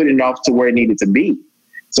it and putting it off to where it needed to be.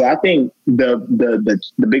 So I think the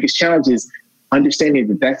biggest challenge is understanding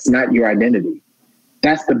that that's not your identity.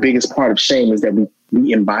 That's the biggest part of shame, is that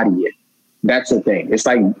we embody it. That's the thing. It's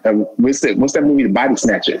like, what's that movie, The Body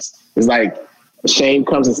Snatchers? It's like shame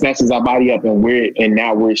comes and snatches our body up, and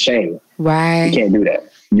now we're ashamed. Right. You can't do that.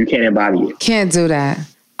 You can't embody it. Can't do that.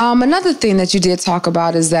 Another thing that you did talk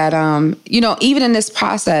about is that, even in this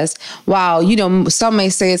process, while, some may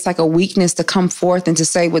say it's like a weakness to come forth and to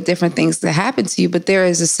say what different things that happen to you, but there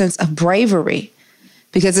is a sense of bravery,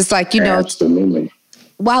 because it's like, Absolutely.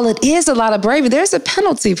 While it is a lot of bravery, there's a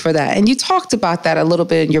penalty for that. And you talked about that a little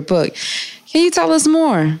bit in your book. Can you tell us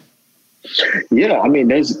more? Yeah. I mean,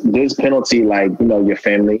 there's penalty, like, your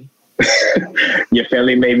family, your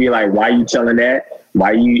family may be like, why are you telling that?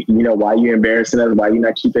 Why you embarrassing us? Why you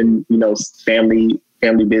not keeping, family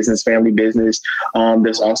business?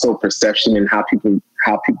 There's also perception in how people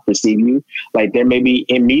perceive you. Like, there may be,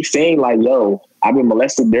 in me saying like, yo, I've been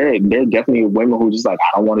molested. There are definitely women who just like,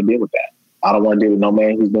 I don't want to deal with that. I don't want to deal with no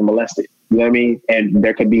man who's been molested. You know what I mean? And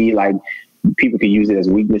there could be like People can use it as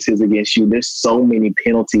weaknesses against you. There's so many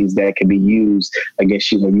penalties that can be used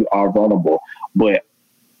against you when you are vulnerable.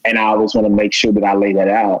 And I always want to make sure that I lay that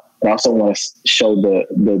out. But I also want to show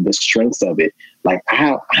the strengths of it. Like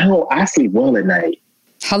I sleep well at night.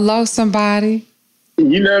 Hello, somebody.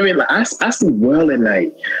 You know what I mean? Like I sleep well at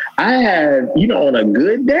night. I have, on a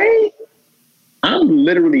good day, I'm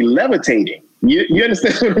literally levitating. You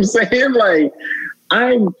understand what I'm saying? Like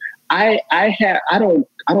I don't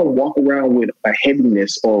walk around with a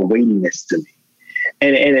heaviness or a weightiness to me.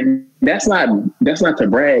 And that's not to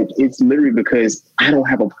brag. It's literally because I don't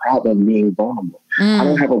have a problem being vulnerable. I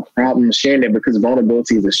don't have a problem sharing that because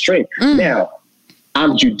vulnerability is a strength. Now,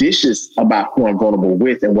 I'm judicious about who I'm vulnerable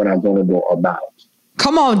with and what I'm vulnerable about.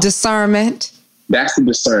 Come on, discernment. That's the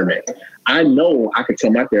discernment. I know I can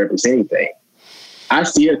tell my therapist anything. I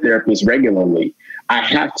see a therapist regularly. I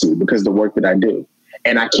have to because of the work that I do.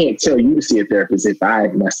 And I can't tell you to see a therapist if I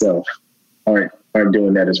myself aren't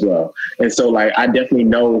doing that as well. And so I definitely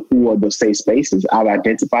know who are those safe spaces. I've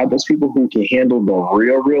identified those people who can handle the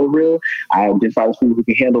real. I identify those people who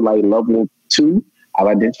can handle level 2. I've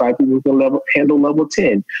identified people who can handle level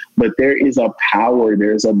 10. But there is a power,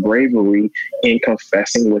 there's a bravery in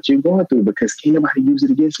confessing what you're going through because can't nobody use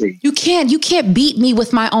it against me. You can't beat me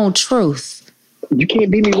with my own truth. You can't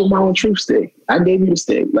beat me with my own truth stick. I gave you the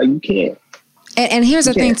stick. You can't. And here's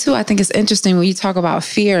the thing, too. I think it's interesting when you talk about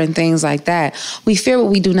fear and things like that. We fear what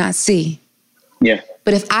we do not see. Yeah.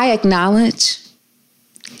 But if I acknowledge,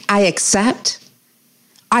 I accept,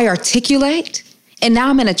 I articulate, and now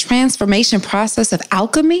I'm in a transformation process of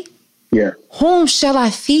alchemy, whom shall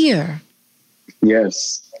I fear?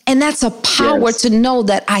 Yes. And that's a power to know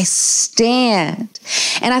that I stand.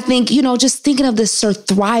 And I think, just thinking of this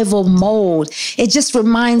survival mode, it just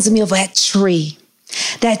reminds me of that tree.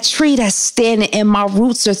 That tree that's standing and my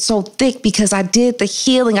roots are so thick because I did the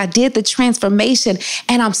healing, I did the transformation,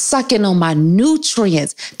 and I'm sucking on my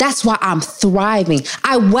nutrients. That's why I'm thriving.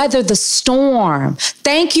 I weather the storm.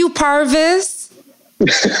 Thank you, Purvis.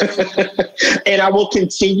 And I will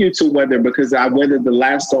continue to weather because I weathered the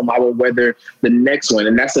last storm. I will weather the next one.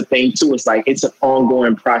 And that's the thing, too. It's it's an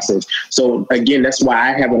ongoing process. So, again, that's why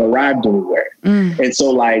I haven't arrived anywhere. And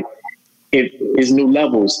so, it's new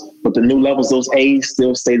levels, but the new levels, those A's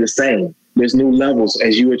still stay the same. There's new levels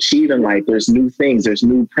as you achieve in life. There's new things, there's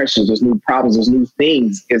new pressures, there's new problems, there's new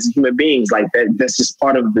things as human beings. That's just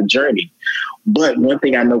part of the journey. But one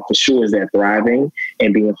thing I know for sure is that thriving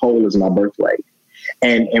and being whole is my birthright.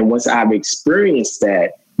 And once I've experienced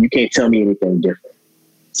that, you can't tell me anything different.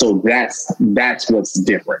 So that's what's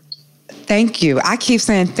different. Thank you. I keep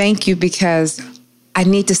saying thank you because I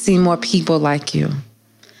need to see more people like you.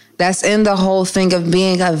 That's in the whole thing of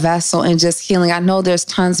being a vessel and just healing. I know there's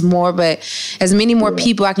tons more, but as many more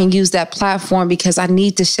people I can use that platform because I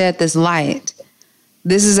need to shed this light.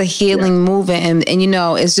 This is a healing movement. And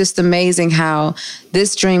it's just amazing how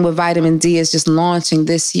this dream with Vitamin D is just launching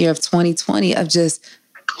this year of 2020 of just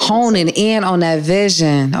honing in on that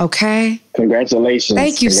vision. Okay. Congratulations.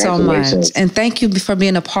 Thank you so much. And thank you for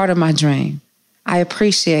being a part of my dream. I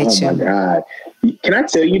appreciate you. Oh my God. Can I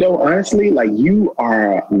tell you though, honestly, you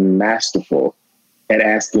are masterful at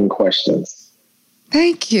asking questions.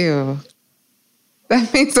 Thank you.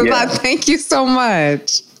 That means a lot. Thank you so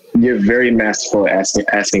much. You're very masterful at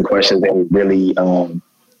asking questions and really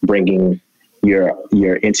bringing your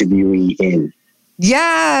interviewee in.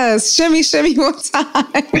 Yes, shimmy one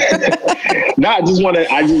time. No,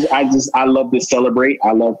 I love to celebrate.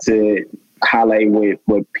 I love to highlight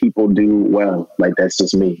what people do well. That's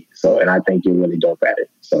just me. So, and I think you're really dope at it.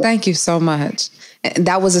 So thank you so much.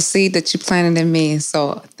 That was a seed that you planted in me.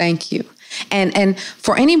 So thank you. And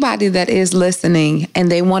for anybody that is listening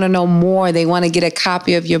and they want to know more, they want to get a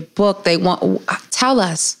copy of your book. Tell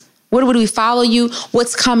us, where do we follow you?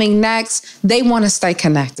 What's coming next? They want to stay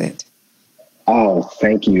connected. Oh,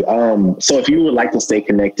 thank you. So if you would like to stay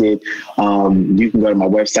connected, you can go to my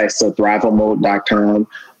website, thrivalmode.com.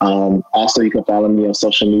 Also, you can follow me on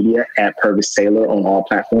social media at Purvis Taylor on all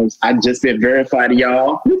platforms. I just been verified,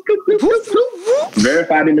 y'all.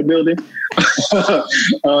 Verified in the building.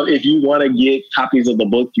 If you want to get copies of the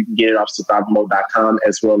book, you can get it off thrivalmode.com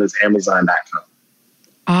as well as Amazon.com.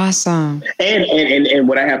 Awesome. And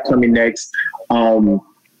what I have coming next,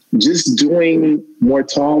 just doing more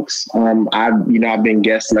talks. I've been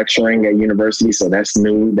guest lecturing at university, so that's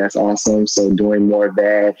new. That's awesome. So doing more of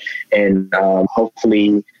that, and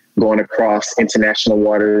hopefully going across international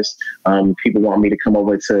waters. People want me to come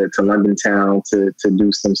over to London town to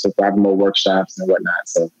do some survival workshops and whatnot.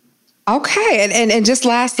 So, okay. And just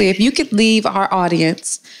lastly, if you could leave our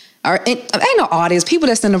audience or ain't no audience, people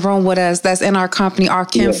that's in the room with us, that's in our company, our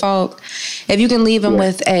kinfolk, if you can leave them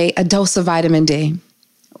with a dose of vitamin D,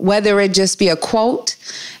 whether it just be a quote,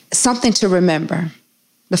 something to remember,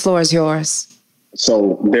 the floor is yours.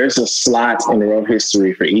 So there's a slot in world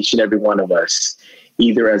history for each and every one of us,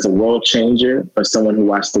 either as a world changer or someone who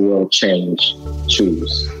watched the world change.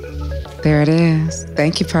 Choose. There it is.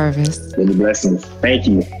 Thank you, Purvis. Many blessings. Thank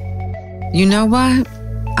you. You know what?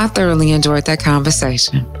 I thoroughly enjoyed that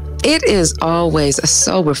conversation. It is always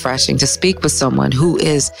so refreshing to speak with someone who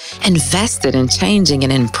is invested in changing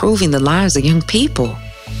and improving the lives of young people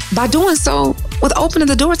by doing so with opening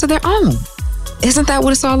the door to their own. Isn't that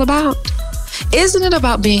what it's all about? Isn't it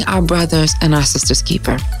about being our brothers and our sisters'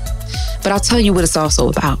 keeper? But I'll tell you what it's also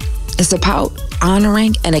about. It's about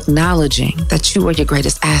honoring and acknowledging that you are your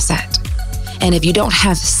greatest asset. And if you don't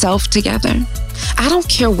have self together, I don't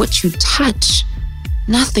care what you touch,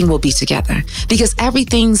 nothing will be together because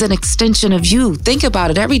everything's an extension of you. Think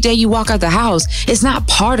about it. Every day you walk out the house, it's not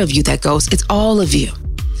part of you that goes, it's all of you.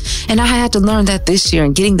 And I had to learn that this year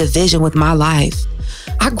in getting the vision with my life.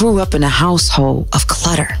 I grew up in a household of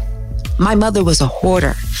clutter. My mother was a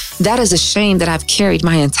hoarder. That is a shame that I've carried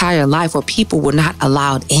my entire life where people were not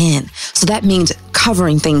allowed in. So that means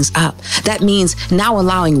covering things up. That means now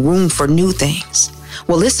allowing room for new things.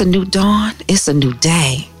 Well, it's a new dawn. It's a new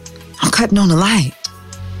day. I'm cutting on the light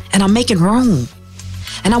and I'm making room.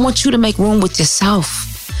 And I want you to make room with yourself.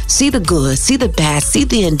 See the good, see the bad, see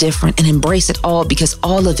the indifferent, and embrace it all because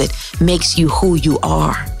all of it makes you who you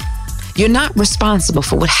are. You're not responsible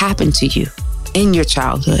for what happened to you in your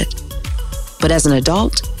childhood. But as an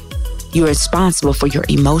adult, you're responsible for your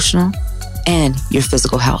emotional and your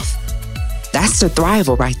physical health. That's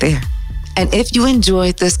survival right there. And if you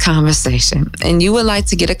enjoyed this conversation and you would like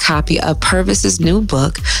to get a copy of Purvis's new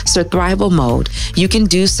book, Survival Mode, you can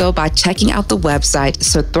do so by checking out the website,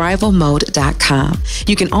 survivalmode.com.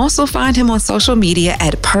 You can also find him on social media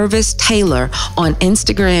at Purvis Taylor on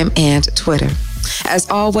Instagram and Twitter. As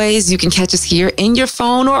always, you can catch us here in your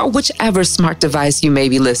phone or whichever smart device you may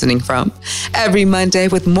be listening from every Monday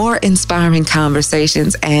with more inspiring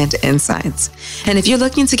conversations and insights. And if you're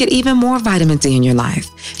looking to get even more vitamin D in your life,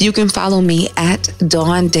 you can follow me at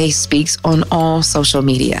Dawn Day Speaks on all social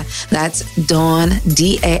media. That's Dawn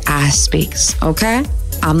DAI Speaks. Okay?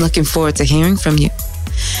 I'm looking forward to hearing from you.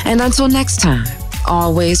 And until next time,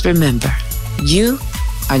 always remember, you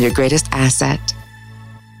are your greatest asset.